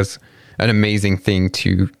 but it was an amazing thing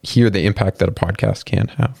to hear the impact that a podcast can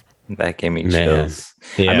have. That gave me chills.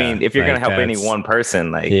 Yeah, I mean, if you're going to help any one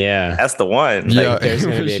person, that's the one. Yeah, there's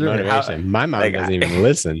going to be a motivation. My mom doesn't even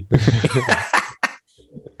listen.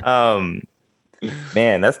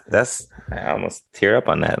 Man, that's I almost tear up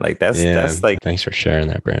on that. That's thanks for sharing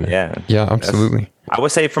that, Brandon. Yeah, absolutely. I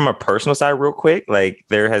would say from a personal side real quick,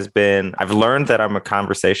 I've learned that I'm a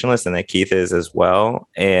conversationalist and that Keith is as well.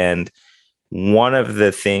 And one of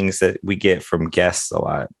the things that we get from guests a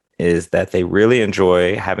lot is that they really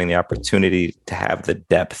enjoy having the opportunity to have the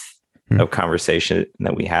depth of conversation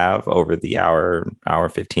that we have over the hour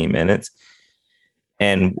 15 minutes.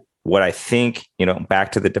 And what I think,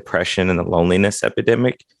 back to the depression and the loneliness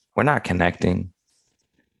epidemic, we're not connecting.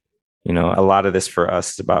 A lot of this for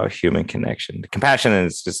us is about human connection. Compassion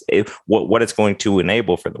is just what it's going to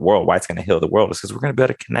enable for the world, why it's going to heal the world is because we're going to be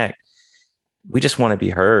able to connect. We just want to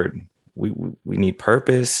be heard. We need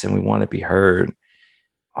purpose and we want to be heard.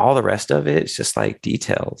 All the rest of it is just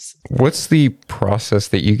details. What's the process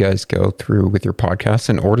that you guys go through with your podcast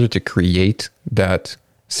in order to create that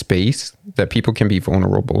space that people can be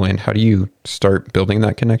vulnerable in? How do you start building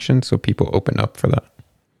that connection so people open up for that?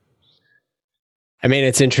 I mean,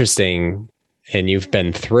 it's interesting, and you've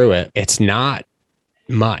been through it. It's not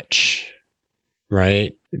much,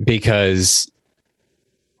 right? Because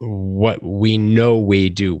what we know we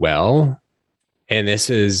do well, and this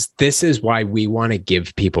is why we want to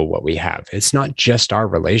give people what we have. It's not just our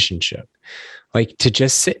relationship. Like, to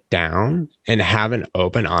just sit down and have an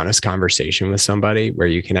open, honest conversation with somebody where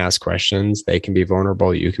you can ask questions, they can be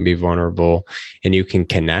vulnerable, you can be vulnerable, and you can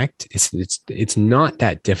connect. It's not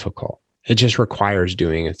that difficult. It just requires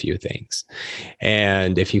doing a few things.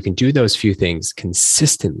 And if you can do those few things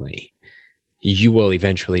consistently, you will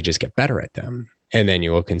eventually just get better at them. And then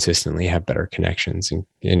you will consistently have better connections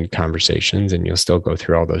in conversations, and you'll still go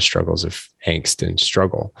through all those struggles of angst and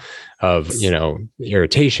struggle of,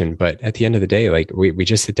 irritation. But at the end of the day, like we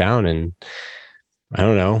just sit down and I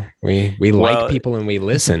don't know, we like people and we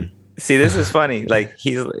listen. See, this is funny. Like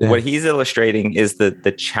what he's illustrating is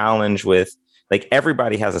the challenge with, like,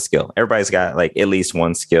 everybody has a skill. Everybody's got like at least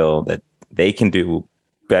one skill that they can do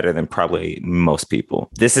better than probably most people.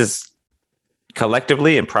 This is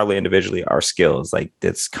collectively and probably individually our skills, like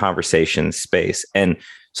this conversation space. And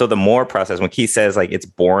so the more process, when Keith says like it's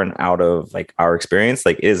born out of like our experience,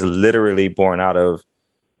 like it is literally born out of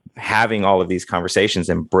having all of these conversations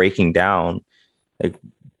and breaking down. Like,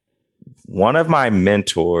 one of my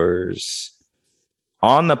mentors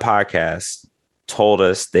on the podcast told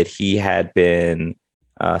us that he had been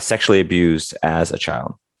sexually abused as a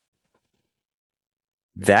child.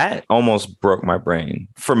 That almost broke my brain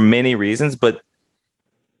for many reasons, but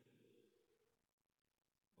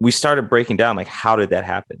we started breaking down, like, how did that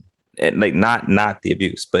happen? And like, not the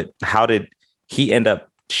abuse, but how did he end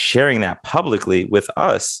up sharing that publicly with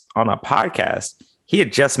us on a podcast? He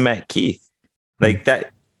had just met Keith, like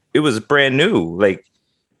that. It was brand new. Like,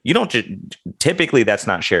 you don't typically, that's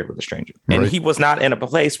not shared with a stranger. And he was not in a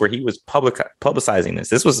place where he was publicizing this.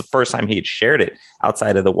 This was the first time he had shared it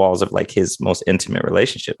outside of the walls of like his most intimate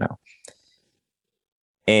relationship now.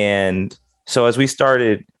 And so as we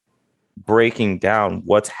started breaking down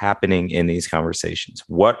what's happening in these conversations,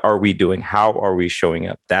 what are we doing? How are we showing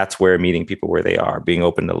up? That's where meeting people where they are, being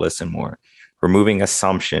open to listen more, removing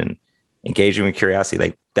assumption, engaging with curiosity.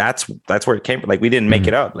 Like, that's where it came from. Like, we didn't make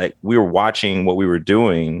it up. Like, we were watching what we were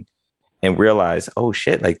doing and realized, oh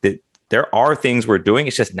shit, like there are things we're doing.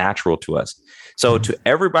 It's just natural to us. So to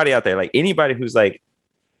everybody out there, like anybody who's like,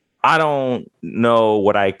 I don't know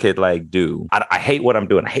what I could like do. I hate what I'm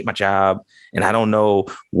doing. I hate my job and I don't know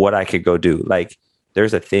what I could go do. Like,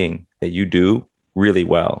 there's a thing that you do really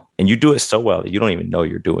well, and you do it so well that you don't even know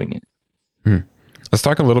you're doing it. Let's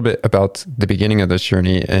talk a little bit about the beginning of this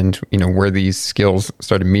journey and, where these skills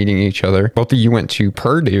started meeting each other. Both of you went to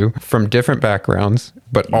Purdue from different backgrounds,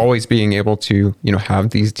 but always being able to,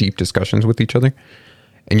 have these deep discussions with each other.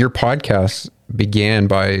 And your podcast began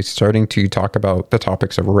by starting to talk about the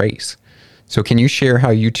topics of race. So can you share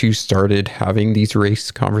how you two started having these race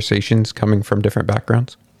conversations coming from different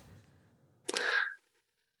backgrounds?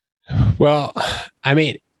 Well, I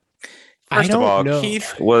mean, first of all,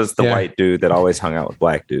 Keith was the white dude that always hung out with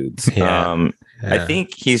black dudes. I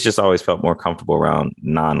think he's just always felt more comfortable around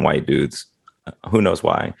non-white dudes. Who knows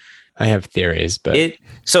why? I have theories, but it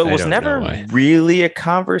was never really a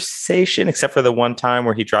conversation, except for the one time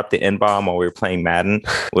where he dropped the N-bomb while we were playing Madden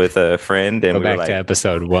with a friend. And go back to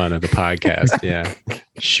episode 1 of the podcast. Yeah.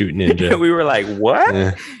 Shoot Ninja. We were like,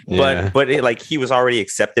 what? But it, like, he was already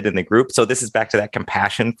accepted in the group. So this is back to that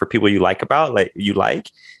compassion for people you like,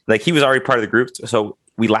 he was already part of the group. So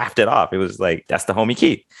we laughed it off. It was like, that's the homie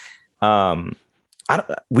Keith.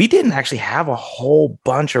 We didn't actually have a whole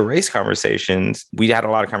bunch of race conversations. We had a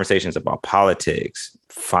lot of conversations about politics,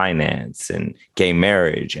 finance, and gay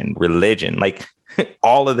marriage and religion. Like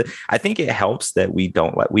all of I think it helps that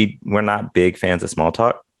we're not big fans of small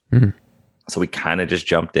talk. Mm-hmm. So we kind of just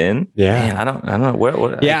jumped in. Yeah. Man, I don't know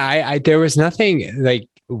what. Yeah. There was nothing, like,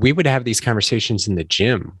 we would have these conversations in the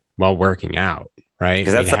gym while working out. Right.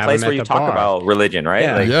 Because that's the place where you talk about religion,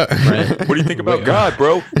 right? Yeah. Right? What do you think about God,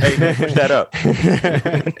 bro? Hey, push that up.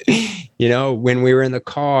 When we were in the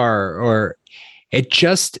car, or it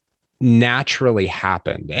just naturally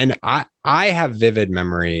happened. And I have vivid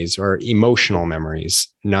memories or emotional memories,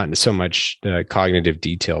 not so much cognitive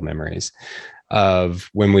detail memories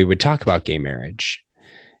of when we would talk about gay marriage.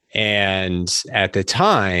 And at the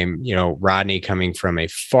time, Rodney, coming from a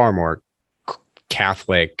far more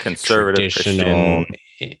Catholic, conservative, traditional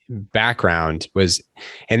background,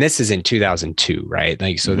 and this is in 2002, right?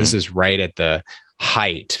 Like, so this is right at the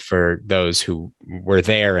height for those who were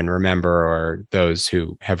there and remember, or those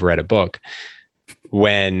who have read a book.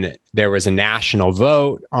 when there was a national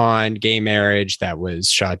vote on gay marriage that was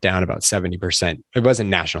shot down about 70%. It wasn't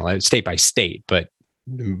national, it was state by state, but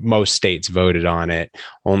most states voted on it.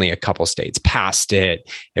 Only a couple states passed it.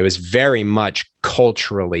 It was very much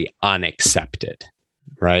culturally unaccepted,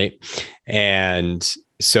 right? And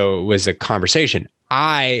so it was a conversation.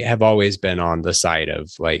 I have always been on the side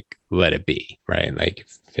of like, let it be, right? Like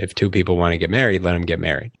if two people want to get married, let them get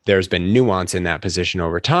married. There's been nuance in that position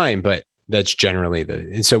over time, but that's generally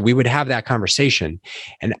and so we would have that conversation.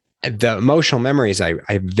 And the emotional memories I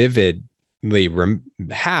vividly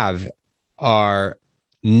have are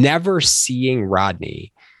never seeing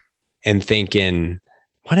Rodney and thinking,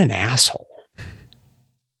 what an asshole.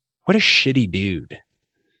 What a shitty dude.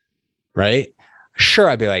 Right? Sure,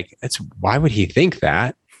 I'd be like, why would he think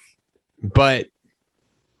that? But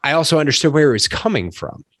I also understood where he was coming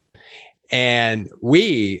from. And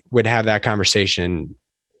we would have that conversation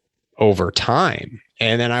over time.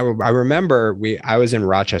 And then I remember I was in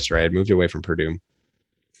Rochester. I had moved away from Purdue.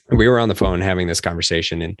 We were on the phone having this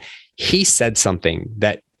conversation, and he said something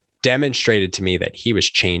that demonstrated to me that he was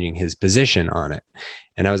changing his position on it.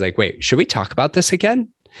 And I was like, wait, should we talk about this again?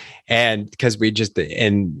 And because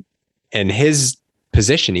and his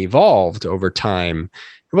position evolved over time.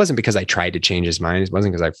 It wasn't because I tried to change his mind. It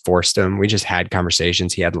wasn't because I forced him. We just had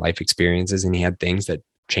conversations. He had life experiences and he had things that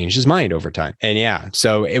changed his mind over time. And yeah,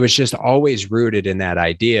 so it was just always rooted in that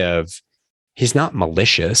idea of he's not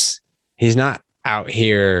malicious. He's not out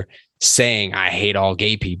here saying, I hate all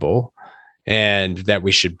gay people and that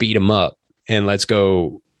we should beat them up and let's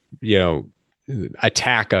go,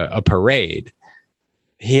 attack a parade.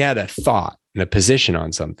 He had a thought and a position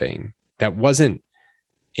on something that wasn't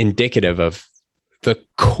indicative of the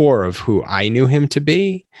core of who I knew him to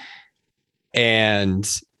be. And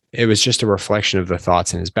it was just a reflection of the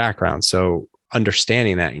thoughts in his background. So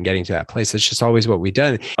understanding that and getting to that place, it's just always what we've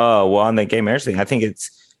done. Well, on the gay marriage thing, I think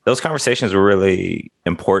those conversations were really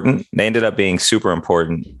important. They ended up being super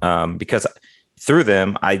important because through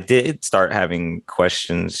them, I did start having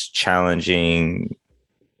questions challenging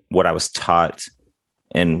what I was taught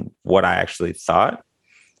and what I actually thought.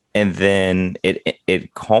 And then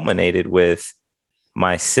it culminated with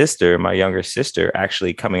my younger sister,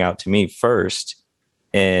 actually coming out to me first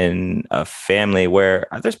in a family where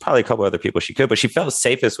there's probably a couple other people she could, but she felt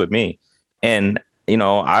safest with me. And,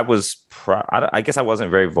 I guess I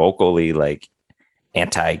wasn't very vocally like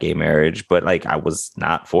anti-gay marriage, but like I was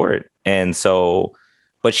not for it. And so,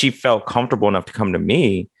 but she felt comfortable enough to come to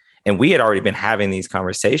me, and we had already been having these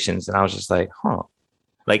conversations. And I was just like,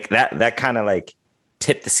 like that kind of like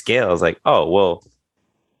tipped the scales. Like, oh, well,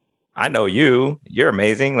 I know you're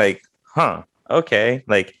amazing. Like, okay.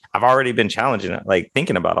 Like I've already been challenging it, like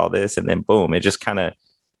thinking about all this, and then boom, it just kind of,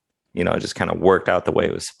 worked out the way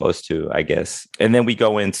it was supposed to, I guess. And then we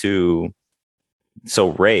go into,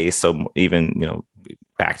 race. So even,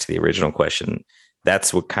 back to the original question,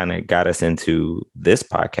 that's what kind of got us into this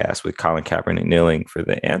podcast with Colin Kaepernick kneeling for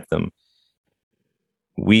the anthem.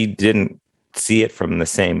 We didn't see it from the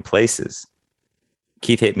same places.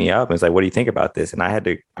 Keith hit me up and was like, what do you think about this? And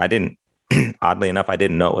oddly enough, I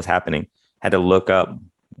didn't know what was happening. Had to look up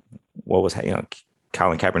what was,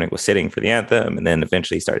 Colin Kaepernick was sitting for the anthem, and then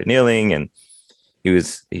eventually he started kneeling, and he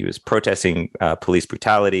was protesting police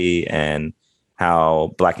brutality and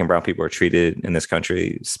how Black and brown people are treated in this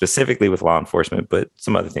country, specifically with law enforcement, but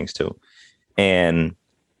some other things too. And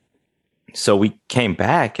so we came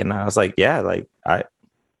back, and I was like, yeah, like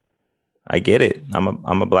I get it. I'm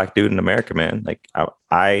a Black dude in America, man. Like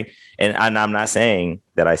and I'm not saying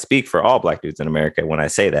that I speak for all Black dudes in America when I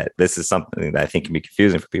say that. This is something that I think can be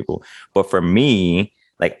confusing for people. But for me,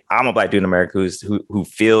 like I'm a Black dude in America who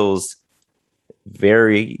feels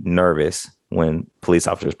very nervous when police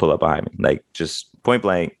officers pull up behind me, like just point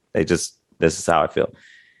blank. This is how I feel.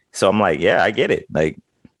 So I'm like, yeah, I get it. Like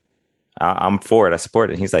I'm for it. I support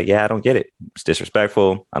it. And he's like, yeah, I don't get it. It's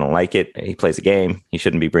disrespectful. I don't like it. He plays a game. He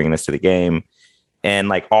shouldn't be bringing us to the game. And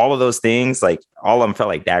like all of those things, like all of them felt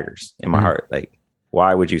like daggers in my heart. Like,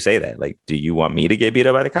 why would you say that? Like, do you want me to get beat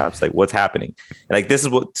up by the cops? Like, what's happening? Like,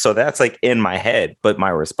 so that's like in my head. But my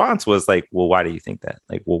response was like, well, why do you think that?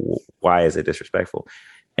 Like, well, why is it disrespectful?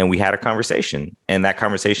 And we had a conversation, and that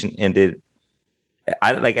conversation ended.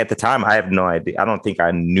 Like at the time, I have no idea. I don't think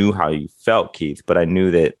I knew how you felt, Keith, but I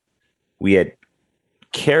knew that we had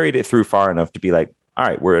carried it through far enough to be like, all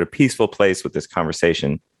right, we're at a peaceful place with this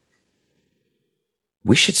conversation.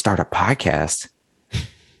 We should start a podcast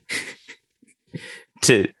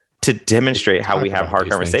to demonstrate how we have hard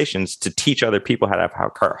conversations, to teach other people how to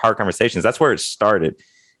have hard conversations. That's where it started.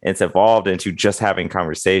 And it's evolved into just having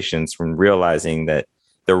conversations, from realizing that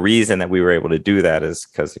the reason that we were able to do that is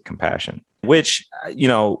because of compassion, which,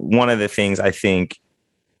 one of the things I think,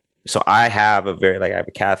 so I have I have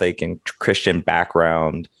a Catholic and Christian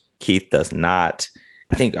background. Keith does not.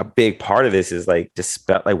 I think a big part of this is like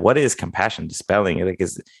dispel, like what is compassion dispelling? Like,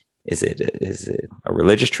 is it a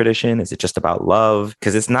religious tradition? Is it just about love?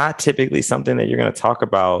 Because it's not typically something that you're going to talk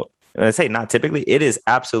about. And I say not typically, it is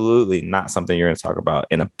absolutely not something you're going to talk about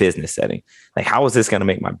in a business setting. Like, how is this going to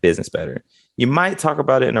make my business better? You might talk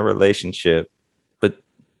about it in a relationship, but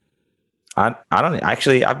I don't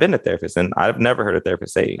actually, I've been a therapist and I've never heard a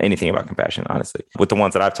therapist say anything about compassion, honestly, with the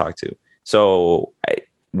ones that I've talked to. So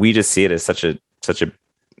we just see it as such a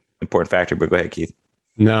important factor. But go ahead, Keith.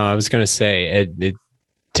 No, I was going to say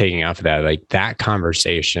taking off of that, like that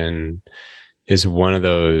conversation is one of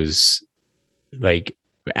those, like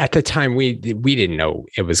at the time we didn't know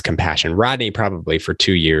it was compassion. Rodney probably for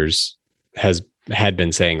 2 years had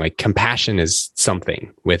been saying like compassion is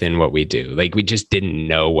something within what we do. Like we just didn't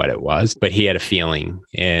know what it was, but he had a feeling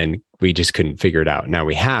and we just couldn't figure it out. Now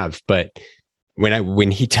we have, but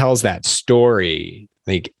when he tells that story,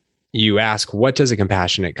 like you ask, what does a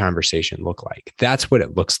compassionate conversation look like? That's what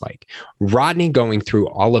it looks like. Rodney going through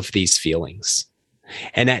all of these feelings.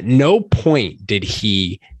 And at no point did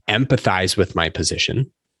he empathize with my position.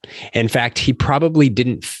 In fact, he probably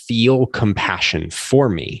didn't feel compassion for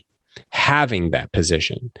me having that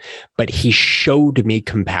position, but he showed me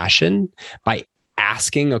compassion by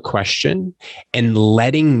asking a question and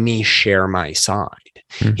letting me share my side.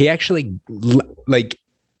 Mm-hmm. He actually,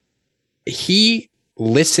 he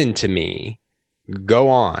listened to me go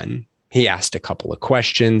on. He asked a couple of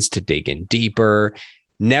questions to dig in deeper.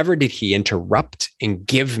 Never did he interrupt and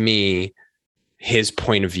give me his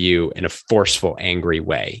point of view in a forceful, angry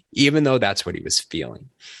way, even though that's what he was feeling.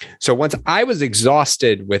 So once I was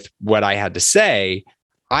exhausted with what I had to say,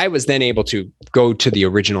 I was then able to go to the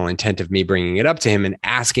original intent of me bringing it up to him and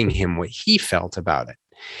asking him what he felt about it.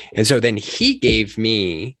 And so then he gave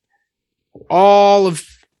me all of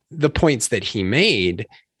the points that he made.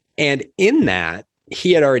 And in that,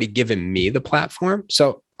 he had already given me the platform.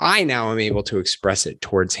 So I now am able to express it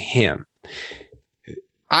towards him.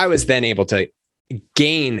 I was then able to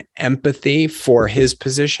gain empathy for his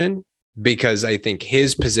position because I think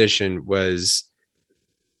his position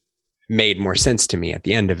made more sense to me at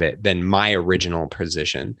the end of it than my original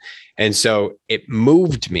position. And so it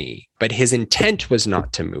moved me, but his intent was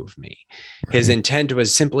not to move me. His intent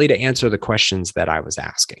was simply to answer the questions that I was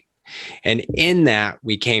asking. And in that,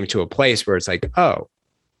 we came to a place where it's like, oh,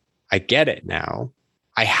 I get it now.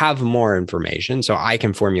 I have more information, so I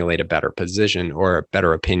can formulate a better position or a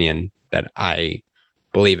better opinion that I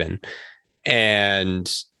believe in.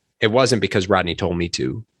 And it wasn't because Rodney told me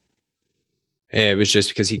to. It was just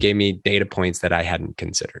because he gave me data points that I hadn't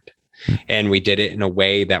considered. And we did it in a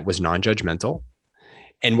way that was non-judgmental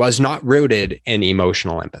and was not rooted in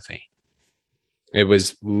emotional empathy. It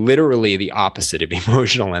was literally the opposite of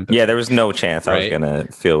emotional empathy. Yeah, there was no chance I was going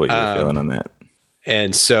to feel what you were feeling on that.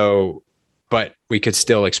 And so, but we could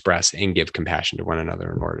still express and give compassion to one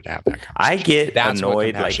another in order to have that conversation. I get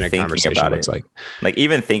annoyed like thinking about it. Like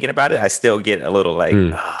even thinking about it, I still get a little like,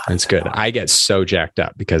 that's good. I get so jacked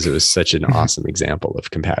up because it was such an awesome example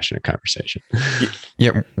of compassionate conversation.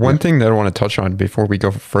 Yeah. One thing that I want to touch on before we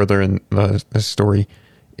go further in the story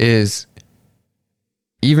is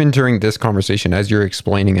even during this conversation, as you're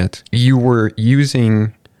explaining it, you were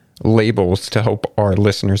using labels to help our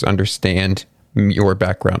listeners understand your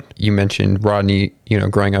background. You mentioned Rodney,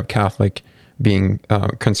 growing up Catholic, being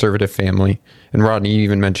a conservative family. And Rodney, you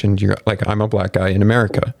even mentioned you're like, I'm a black guy in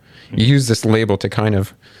America. You use this label to kind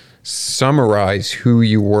of summarize who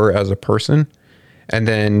you were as a person and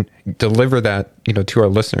then deliver that, to our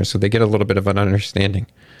listeners so they get a little bit of an understanding.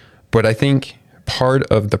 But I think part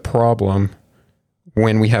of the problem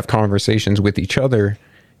when we have conversations with each other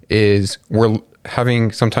is we're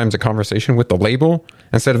having sometimes a conversation with the label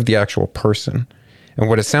instead of the actual person. And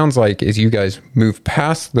what it sounds like is you guys move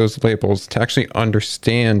past those labels to actually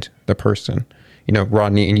understand the person.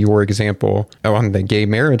 Rodney, in your example on the gay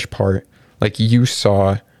marriage part, like you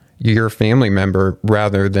saw your family member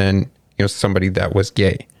rather than, somebody that was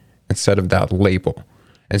gay instead of that label.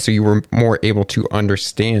 And so you were more able to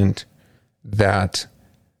understand that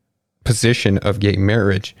position of gay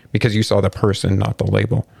marriage because you saw the person, not the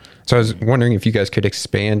label. So I was wondering if you guys could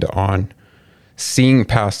expand on seeing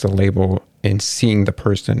past the label and seeing the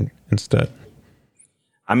person instead.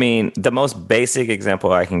 I mean, the most basic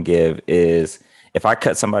example I can give is if I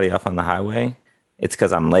cut somebody off on the highway, it's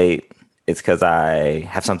because I'm late. It's because I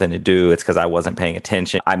have something to do. It's because I wasn't paying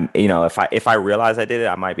attention. If I realize I did it,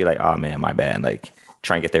 I might be like, oh man, my bad. Like,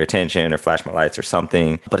 try and get their attention or flash my lights or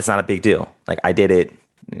something, but it's not a big deal. Like I did it,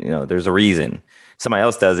 there's a reason. Somebody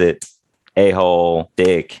else does it, a-hole,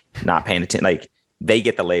 dick, not paying attention. Like they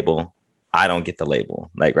get the label. I don't get the label.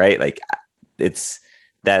 Like, right. Like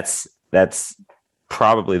that's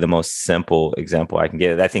probably the most simple example I can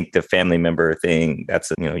give. I think the family member thing,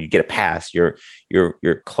 that's, you get a pass. You're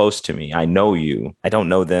close to me. I know you. I don't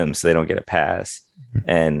know them, so they don't get a pass.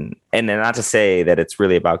 And then not to say that it's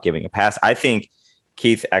really about giving a pass. I think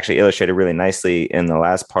Keith actually illustrated really nicely in the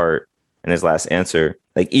last part, in his last answer.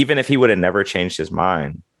 Like, even if he would have never changed his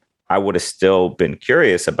mind, I would have still been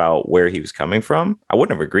curious about where he was coming from. I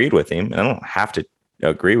wouldn't have agreed with him. I don't have to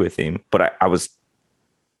agree with him, but I was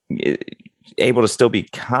able to still be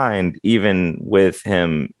kind, even with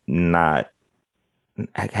him not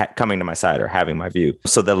coming to my side or having my view.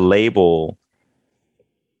 So the label,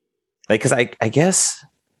 like, because I guess,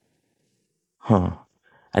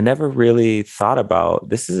 I never really thought about,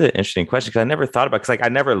 this is an interesting question, because I never thought about, because like I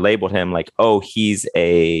never labeled him like, oh, he's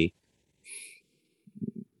a,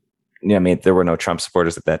 I mean, there were no Trump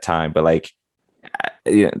supporters at that time, but like,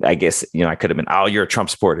 I guess, I could have been, oh, you're a Trump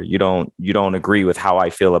supporter. You don't agree with how I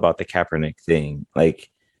feel about the Kaepernick thing. Like,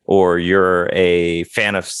 or you're a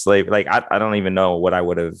fan of slavery. Like, I don't even know what I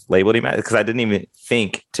would have labeled him as, because I didn't even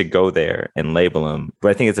think to go there and label him. But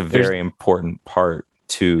I think it's a very important part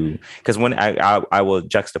to, because when I will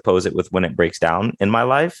juxtapose it with when it breaks down in my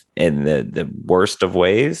life in the worst of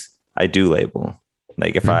ways, I do label.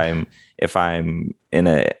 Like if I'm in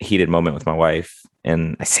a heated moment with my wife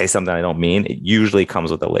and I say something I don't mean, it usually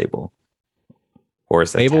comes with a label. Or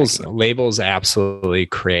is that labels absolutely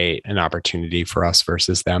create an opportunity for us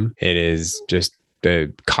versus them. It is just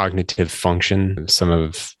the cognitive function. Some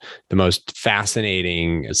of the most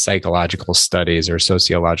fascinating psychological studies or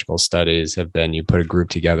sociological studies have been, you put a group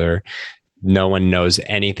together, no one knows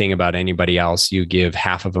anything about anybody else. You give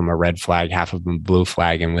half of them a red flag, half of them a blue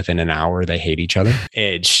flag, and within an hour, they hate each other.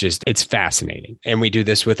 It's fascinating. And we do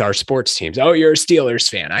this with our sports teams. Oh, you're a Steelers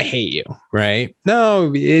fan. I hate you, right?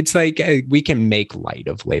 No, it's like we can make light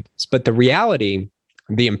of labels. But the reality,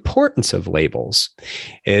 the importance of labels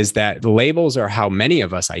is that labels are how many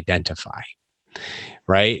of us identify.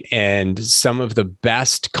 Right. And some of the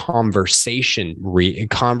best conversational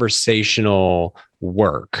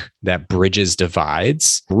work that bridges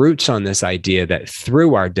divides roots on this idea that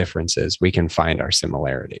through our differences, we can find our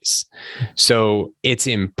similarities. So it's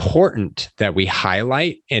important that we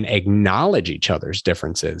highlight and acknowledge each other's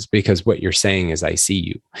differences, because what you're saying is, I see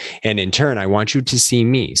you. And in turn, I want you to see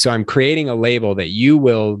me. So I'm creating a label that you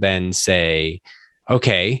will then say,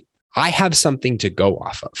 okay, I have something to go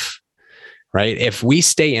off of. Right? If we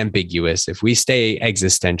stay ambiguous, if we stay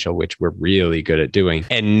existential, which we're really good at doing,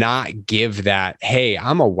 and not give that, hey,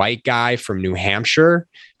 I'm a white guy from New Hampshire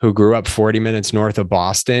who grew up 40 minutes north of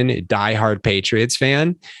Boston, diehard Patriots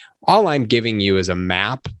fan. All I'm giving you is a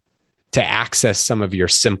map to access some of your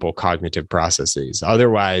simple cognitive processes.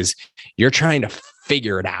 Otherwise, you're trying to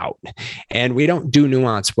figure it out. And we don't do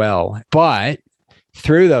nuance well, but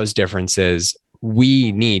through those differences,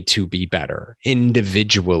 we need to be better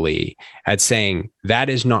individually at saying that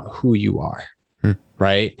is not who you are,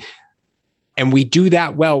 right? And we do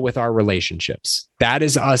that well with our relationships. That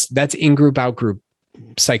is us. That's in-group, out-group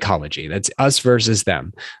psychology. That's us versus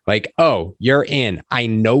them. Like, oh, you're in. I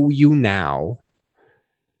know you now.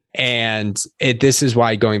 And this is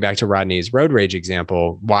why, going back to Rodney's road rage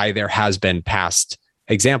example, why there has been past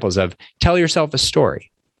examples of tell yourself a story.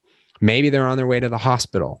 Maybe they're on their way to the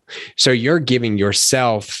hospital. So you're giving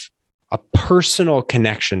yourself a personal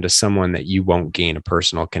connection to someone that you won't gain a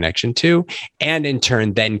personal connection to, and in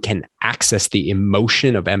turn then can access the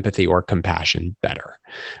emotion of empathy or compassion better,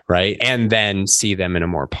 right? And then see them in a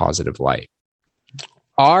more positive light.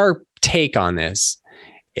 Our take on this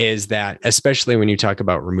is that, especially when you talk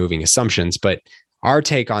about removing assumptions, but our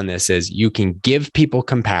take on this is you can give people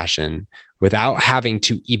compassion without having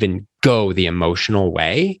to even go the emotional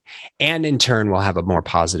way. And in turn, we'll have a more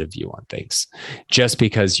positive view on things, just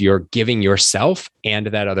because you're giving yourself and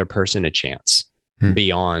that other person a chance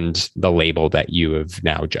beyond the label that you have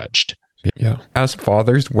now judged. Yeah. As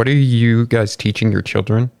fathers, what are you guys teaching your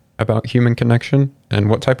children about human connection, and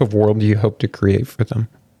what type of world do you hope to create for them?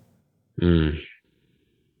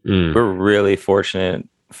 We're really fortunate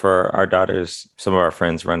for our daughters. Some of our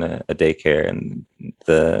friends run a daycare, and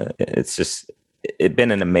it's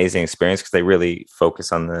been an amazing experience, because they really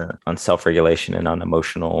focus on self-regulation and on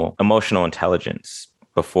emotional intelligence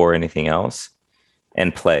before anything else,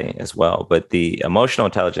 and play as well. But the emotional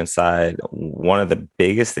intelligence side, one of the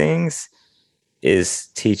biggest things is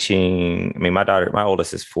teaching. I mean, my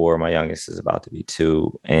oldest is 4, my youngest is about to be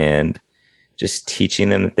 2, and just teaching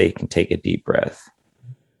them that they can take a deep breath.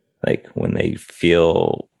 Like when they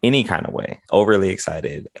feel any kind of way, overly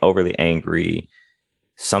excited, overly angry,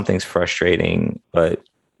 something's frustrating, but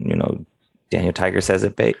Daniel Tiger says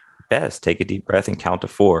it best: take a deep breath and count to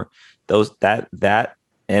 4.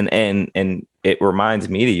 And it reminds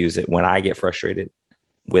me to use it when I get frustrated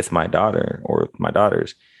with my daughter or my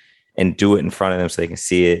daughters, and do it in front of them so they can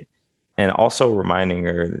see it. And also reminding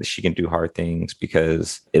her that she can do hard things,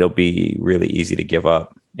 because it'll be really easy to give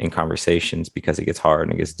up in conversations because it gets hard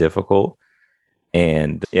and it gets difficult.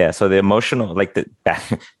 And yeah, so the emotional, like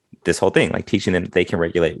this whole thing, like teaching them that they can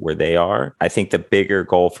regulate where they are. I think the bigger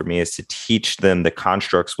goal for me is to teach them the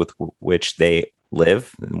constructs with which they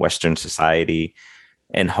live in Western society,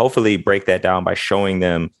 and hopefully break that down by showing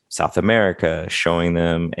them South America, showing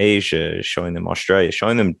them Asia, showing them Australia,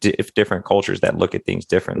 showing them different cultures that look at things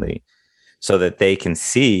differently, so that they can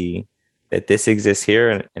see that this exists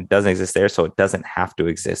here and doesn't exist there. So it doesn't have to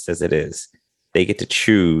exist as it is. They get to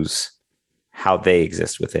choose how they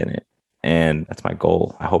exist within it. And that's my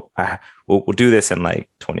goal. I hope we'll do this in like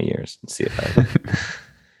 20 years and see if I...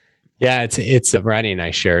 Yeah, it's Rodney and I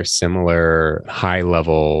share similar high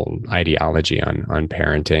level ideology on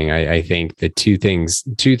parenting. I think the two things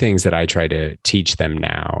that I try to teach them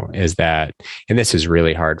now is that, and this is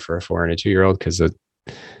really hard for a 4 and a 2-year-old because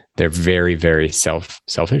they're very, very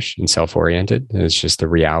selfish and self-oriented. It's just the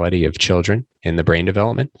reality of children in the brain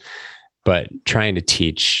development. But trying to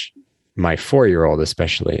teach my 4-year-old,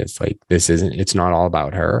 especially, it's like, it's not all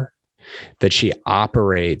about her, that she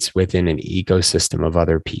operates within an ecosystem of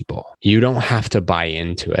other people. You don't have to buy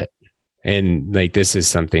into it. And like, this is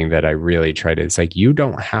something that I really try to, it's like, you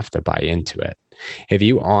don't have to buy into it. If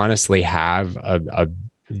you honestly have a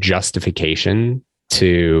justification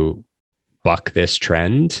to buck this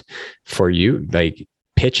trend for you, like,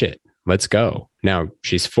 pitch it. Let's go. Now,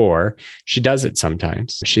 she's 4. She does it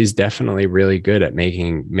sometimes. She's definitely really good at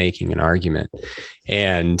making an argument.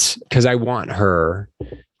 And because I want her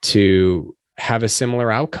to have a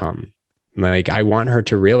similar outcome. Like, I want her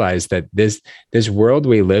to realize that this world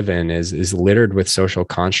we live in is littered with social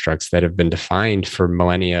constructs that have been defined for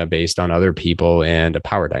millennia based on other people and a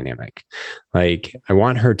power dynamic. Like, I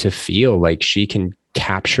want her to feel like she can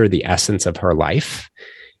capture the essence of her life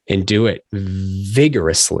and do it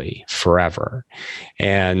vigorously forever.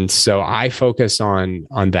 And so I focus on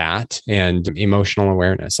that and emotional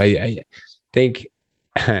awareness. I think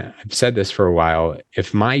I've said this for a while.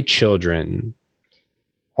 If my children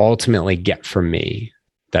ultimately get from me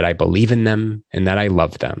that I believe in them and that I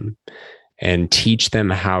love them, and teach them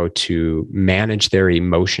how to manage their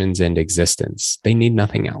emotions and existence, they need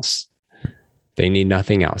nothing else. They need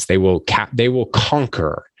nothing else. They will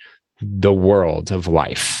conquer the world of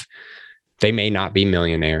life. They may not be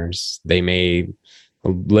millionaires. They may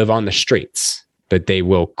live on the streets, but they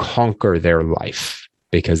will conquer their life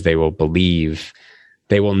because they will believe,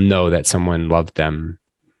 they will know that someone loved them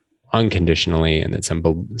unconditionally and that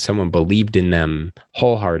someone believed in them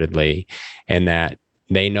wholeheartedly, and that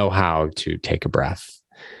they know how to take a breath.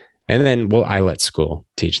 And then, I let school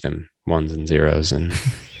teach them ones and zeros and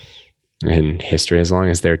history, as long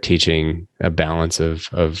as they're teaching a balance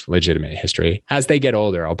of legitimate history. As they get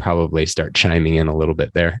older, I'll probably start chiming in a little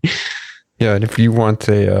bit there. Yeah, and if you want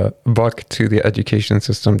a buck to the education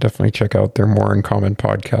system, definitely check out their More in Common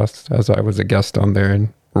podcast, as I was a guest on there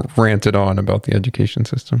and ranted on about the education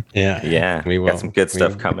system. Yeah. We got some good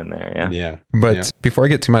stuff coming there. Yeah. But before I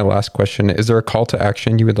get to my last question, is there a call to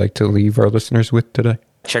action you would like to leave our listeners with today?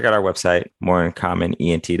 Check out our website,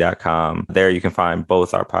 moreincommonent.com. There you can find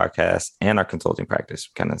both our podcast and our consulting practice.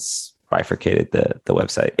 We kind of bifurcated the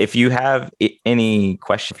website. If you have any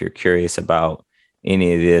question, if you're curious about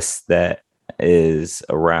any of this that is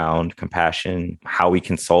around compassion, how we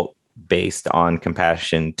consult based on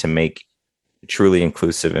compassion to make truly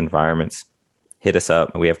inclusive environments, hit us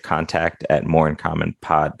up. We have contact at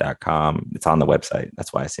moreincommonpod.com. It's on the website.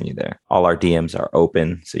 That's why I send you there. All our DMs are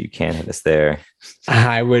open, so you can hit us there.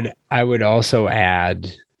 I would also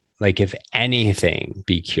add, like, if anything,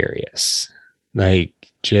 be curious.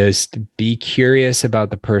 Like, just be curious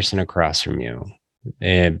about the person across from you.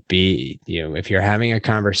 And if you're having a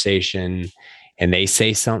conversation and they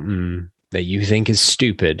say something that you think is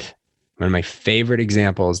stupid. One of my favorite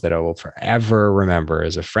examples that I will forever remember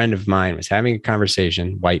is a friend of mine was having a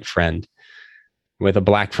conversation, white friend, with a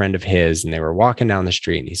black friend of his, and they were walking down the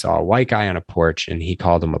street and he saw a white guy on a porch and he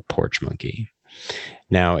called him a porch monkey.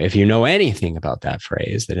 Now, if you know anything about that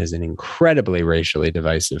phrase, that is an incredibly racially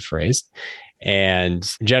divisive phrase.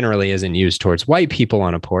 and generally isn't used towards white people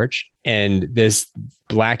on a porch. And this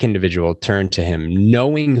Black individual turned to him,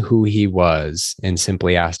 knowing who he was, and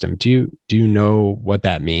simply asked him, do you know what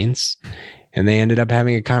that means? And they ended up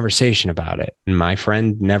having a conversation about it. And my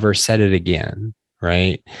friend never said it again,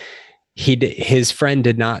 right? His friend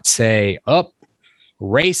did not say, oh,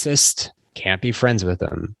 racist, can't be friends with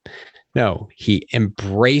him. No, he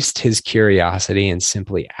embraced his curiosity and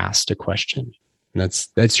simply asked a question.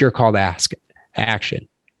 That's your call to action.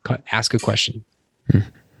 Ask a question.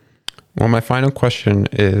 Well, my final question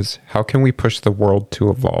is, how can we push the world to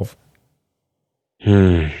evolve?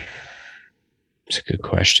 It's a good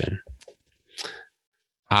question.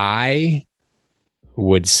 I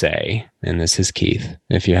would say, and this is Keith,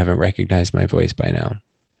 if you haven't recognized my voice by now,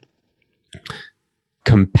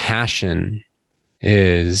 compassion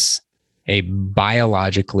is a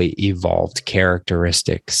biologically evolved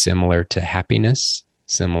characteristic similar to happiness,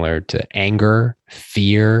 similar to anger,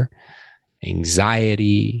 fear,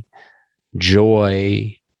 anxiety,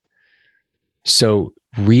 joy. So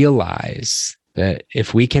realize that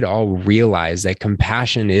if we could all realize that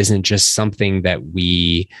compassion isn't just something that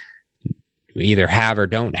we either have or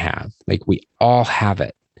don't have, like we all have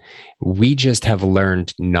it. We just have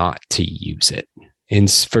learned not to use it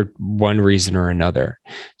for one reason or another.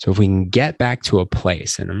 So if we can get back to a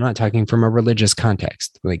place, and I'm not talking from a religious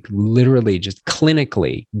context, like literally just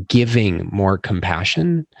clinically giving more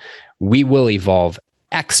compassion, we will evolve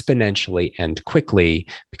exponentially and quickly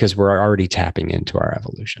because we're already tapping into our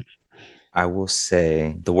evolution. I will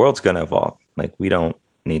say the world's going to evolve. Like, we don't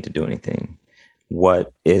need to do anything.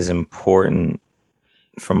 What is important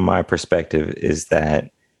from my perspective is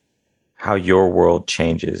that how your world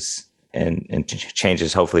changes and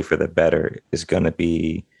changes hopefully for the better is going to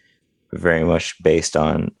be very much based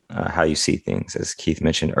on how you see things. As Keith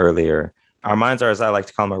mentioned earlier, our minds are, as I like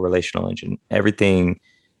to call them, a relational engine. Everything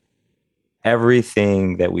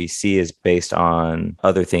that we see is based on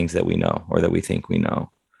other things that we know or that we think we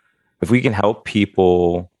know. If we can help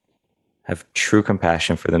people have true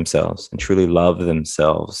compassion for themselves and truly love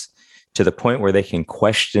themselves to the point where they can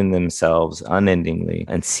question themselves unendingly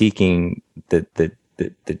and seeking the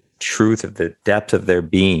truth of the depth of their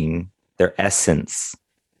being, their essence,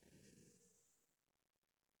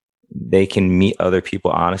 they can meet other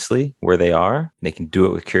people honestly where they are, they can do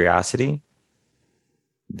it with curiosity,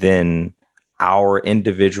 then our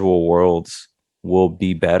individual worlds will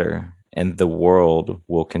be better and the world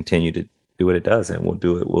will continue to do what it does, and we'll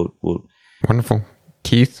do it. We'll. Wonderful.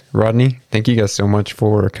 Keith, Rodney, thank you guys so much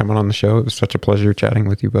for coming on the show. It was such a pleasure chatting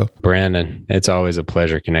with you both. Brandon, it's always a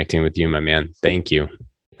pleasure connecting with you, my man. Thank you.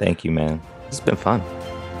 Thank you, man. It's been fun.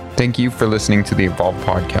 Thank you for listening to the Evolve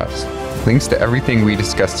podcast. Links to everything we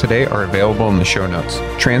discussed today are available in the show notes.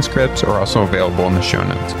 Transcripts are also available in the show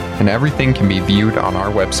notes. And everything can be viewed on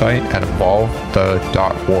our website at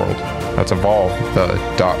evolvethe.world. That's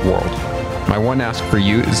evolvethe.world. My one ask for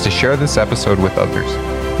you is to share this episode with others.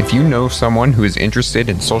 If you know someone who is interested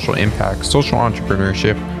in social impact, social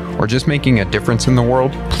entrepreneurship, or just making a difference in the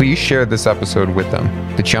world, please share this episode with them.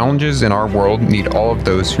 The challenges in our world need all of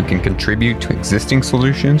those who can contribute to existing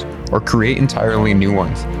solutions or create entirely new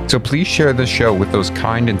ones. So please share this show with those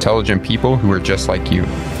kind, intelligent people who are just like you.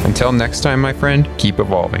 Until next time, my friend, keep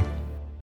evolving.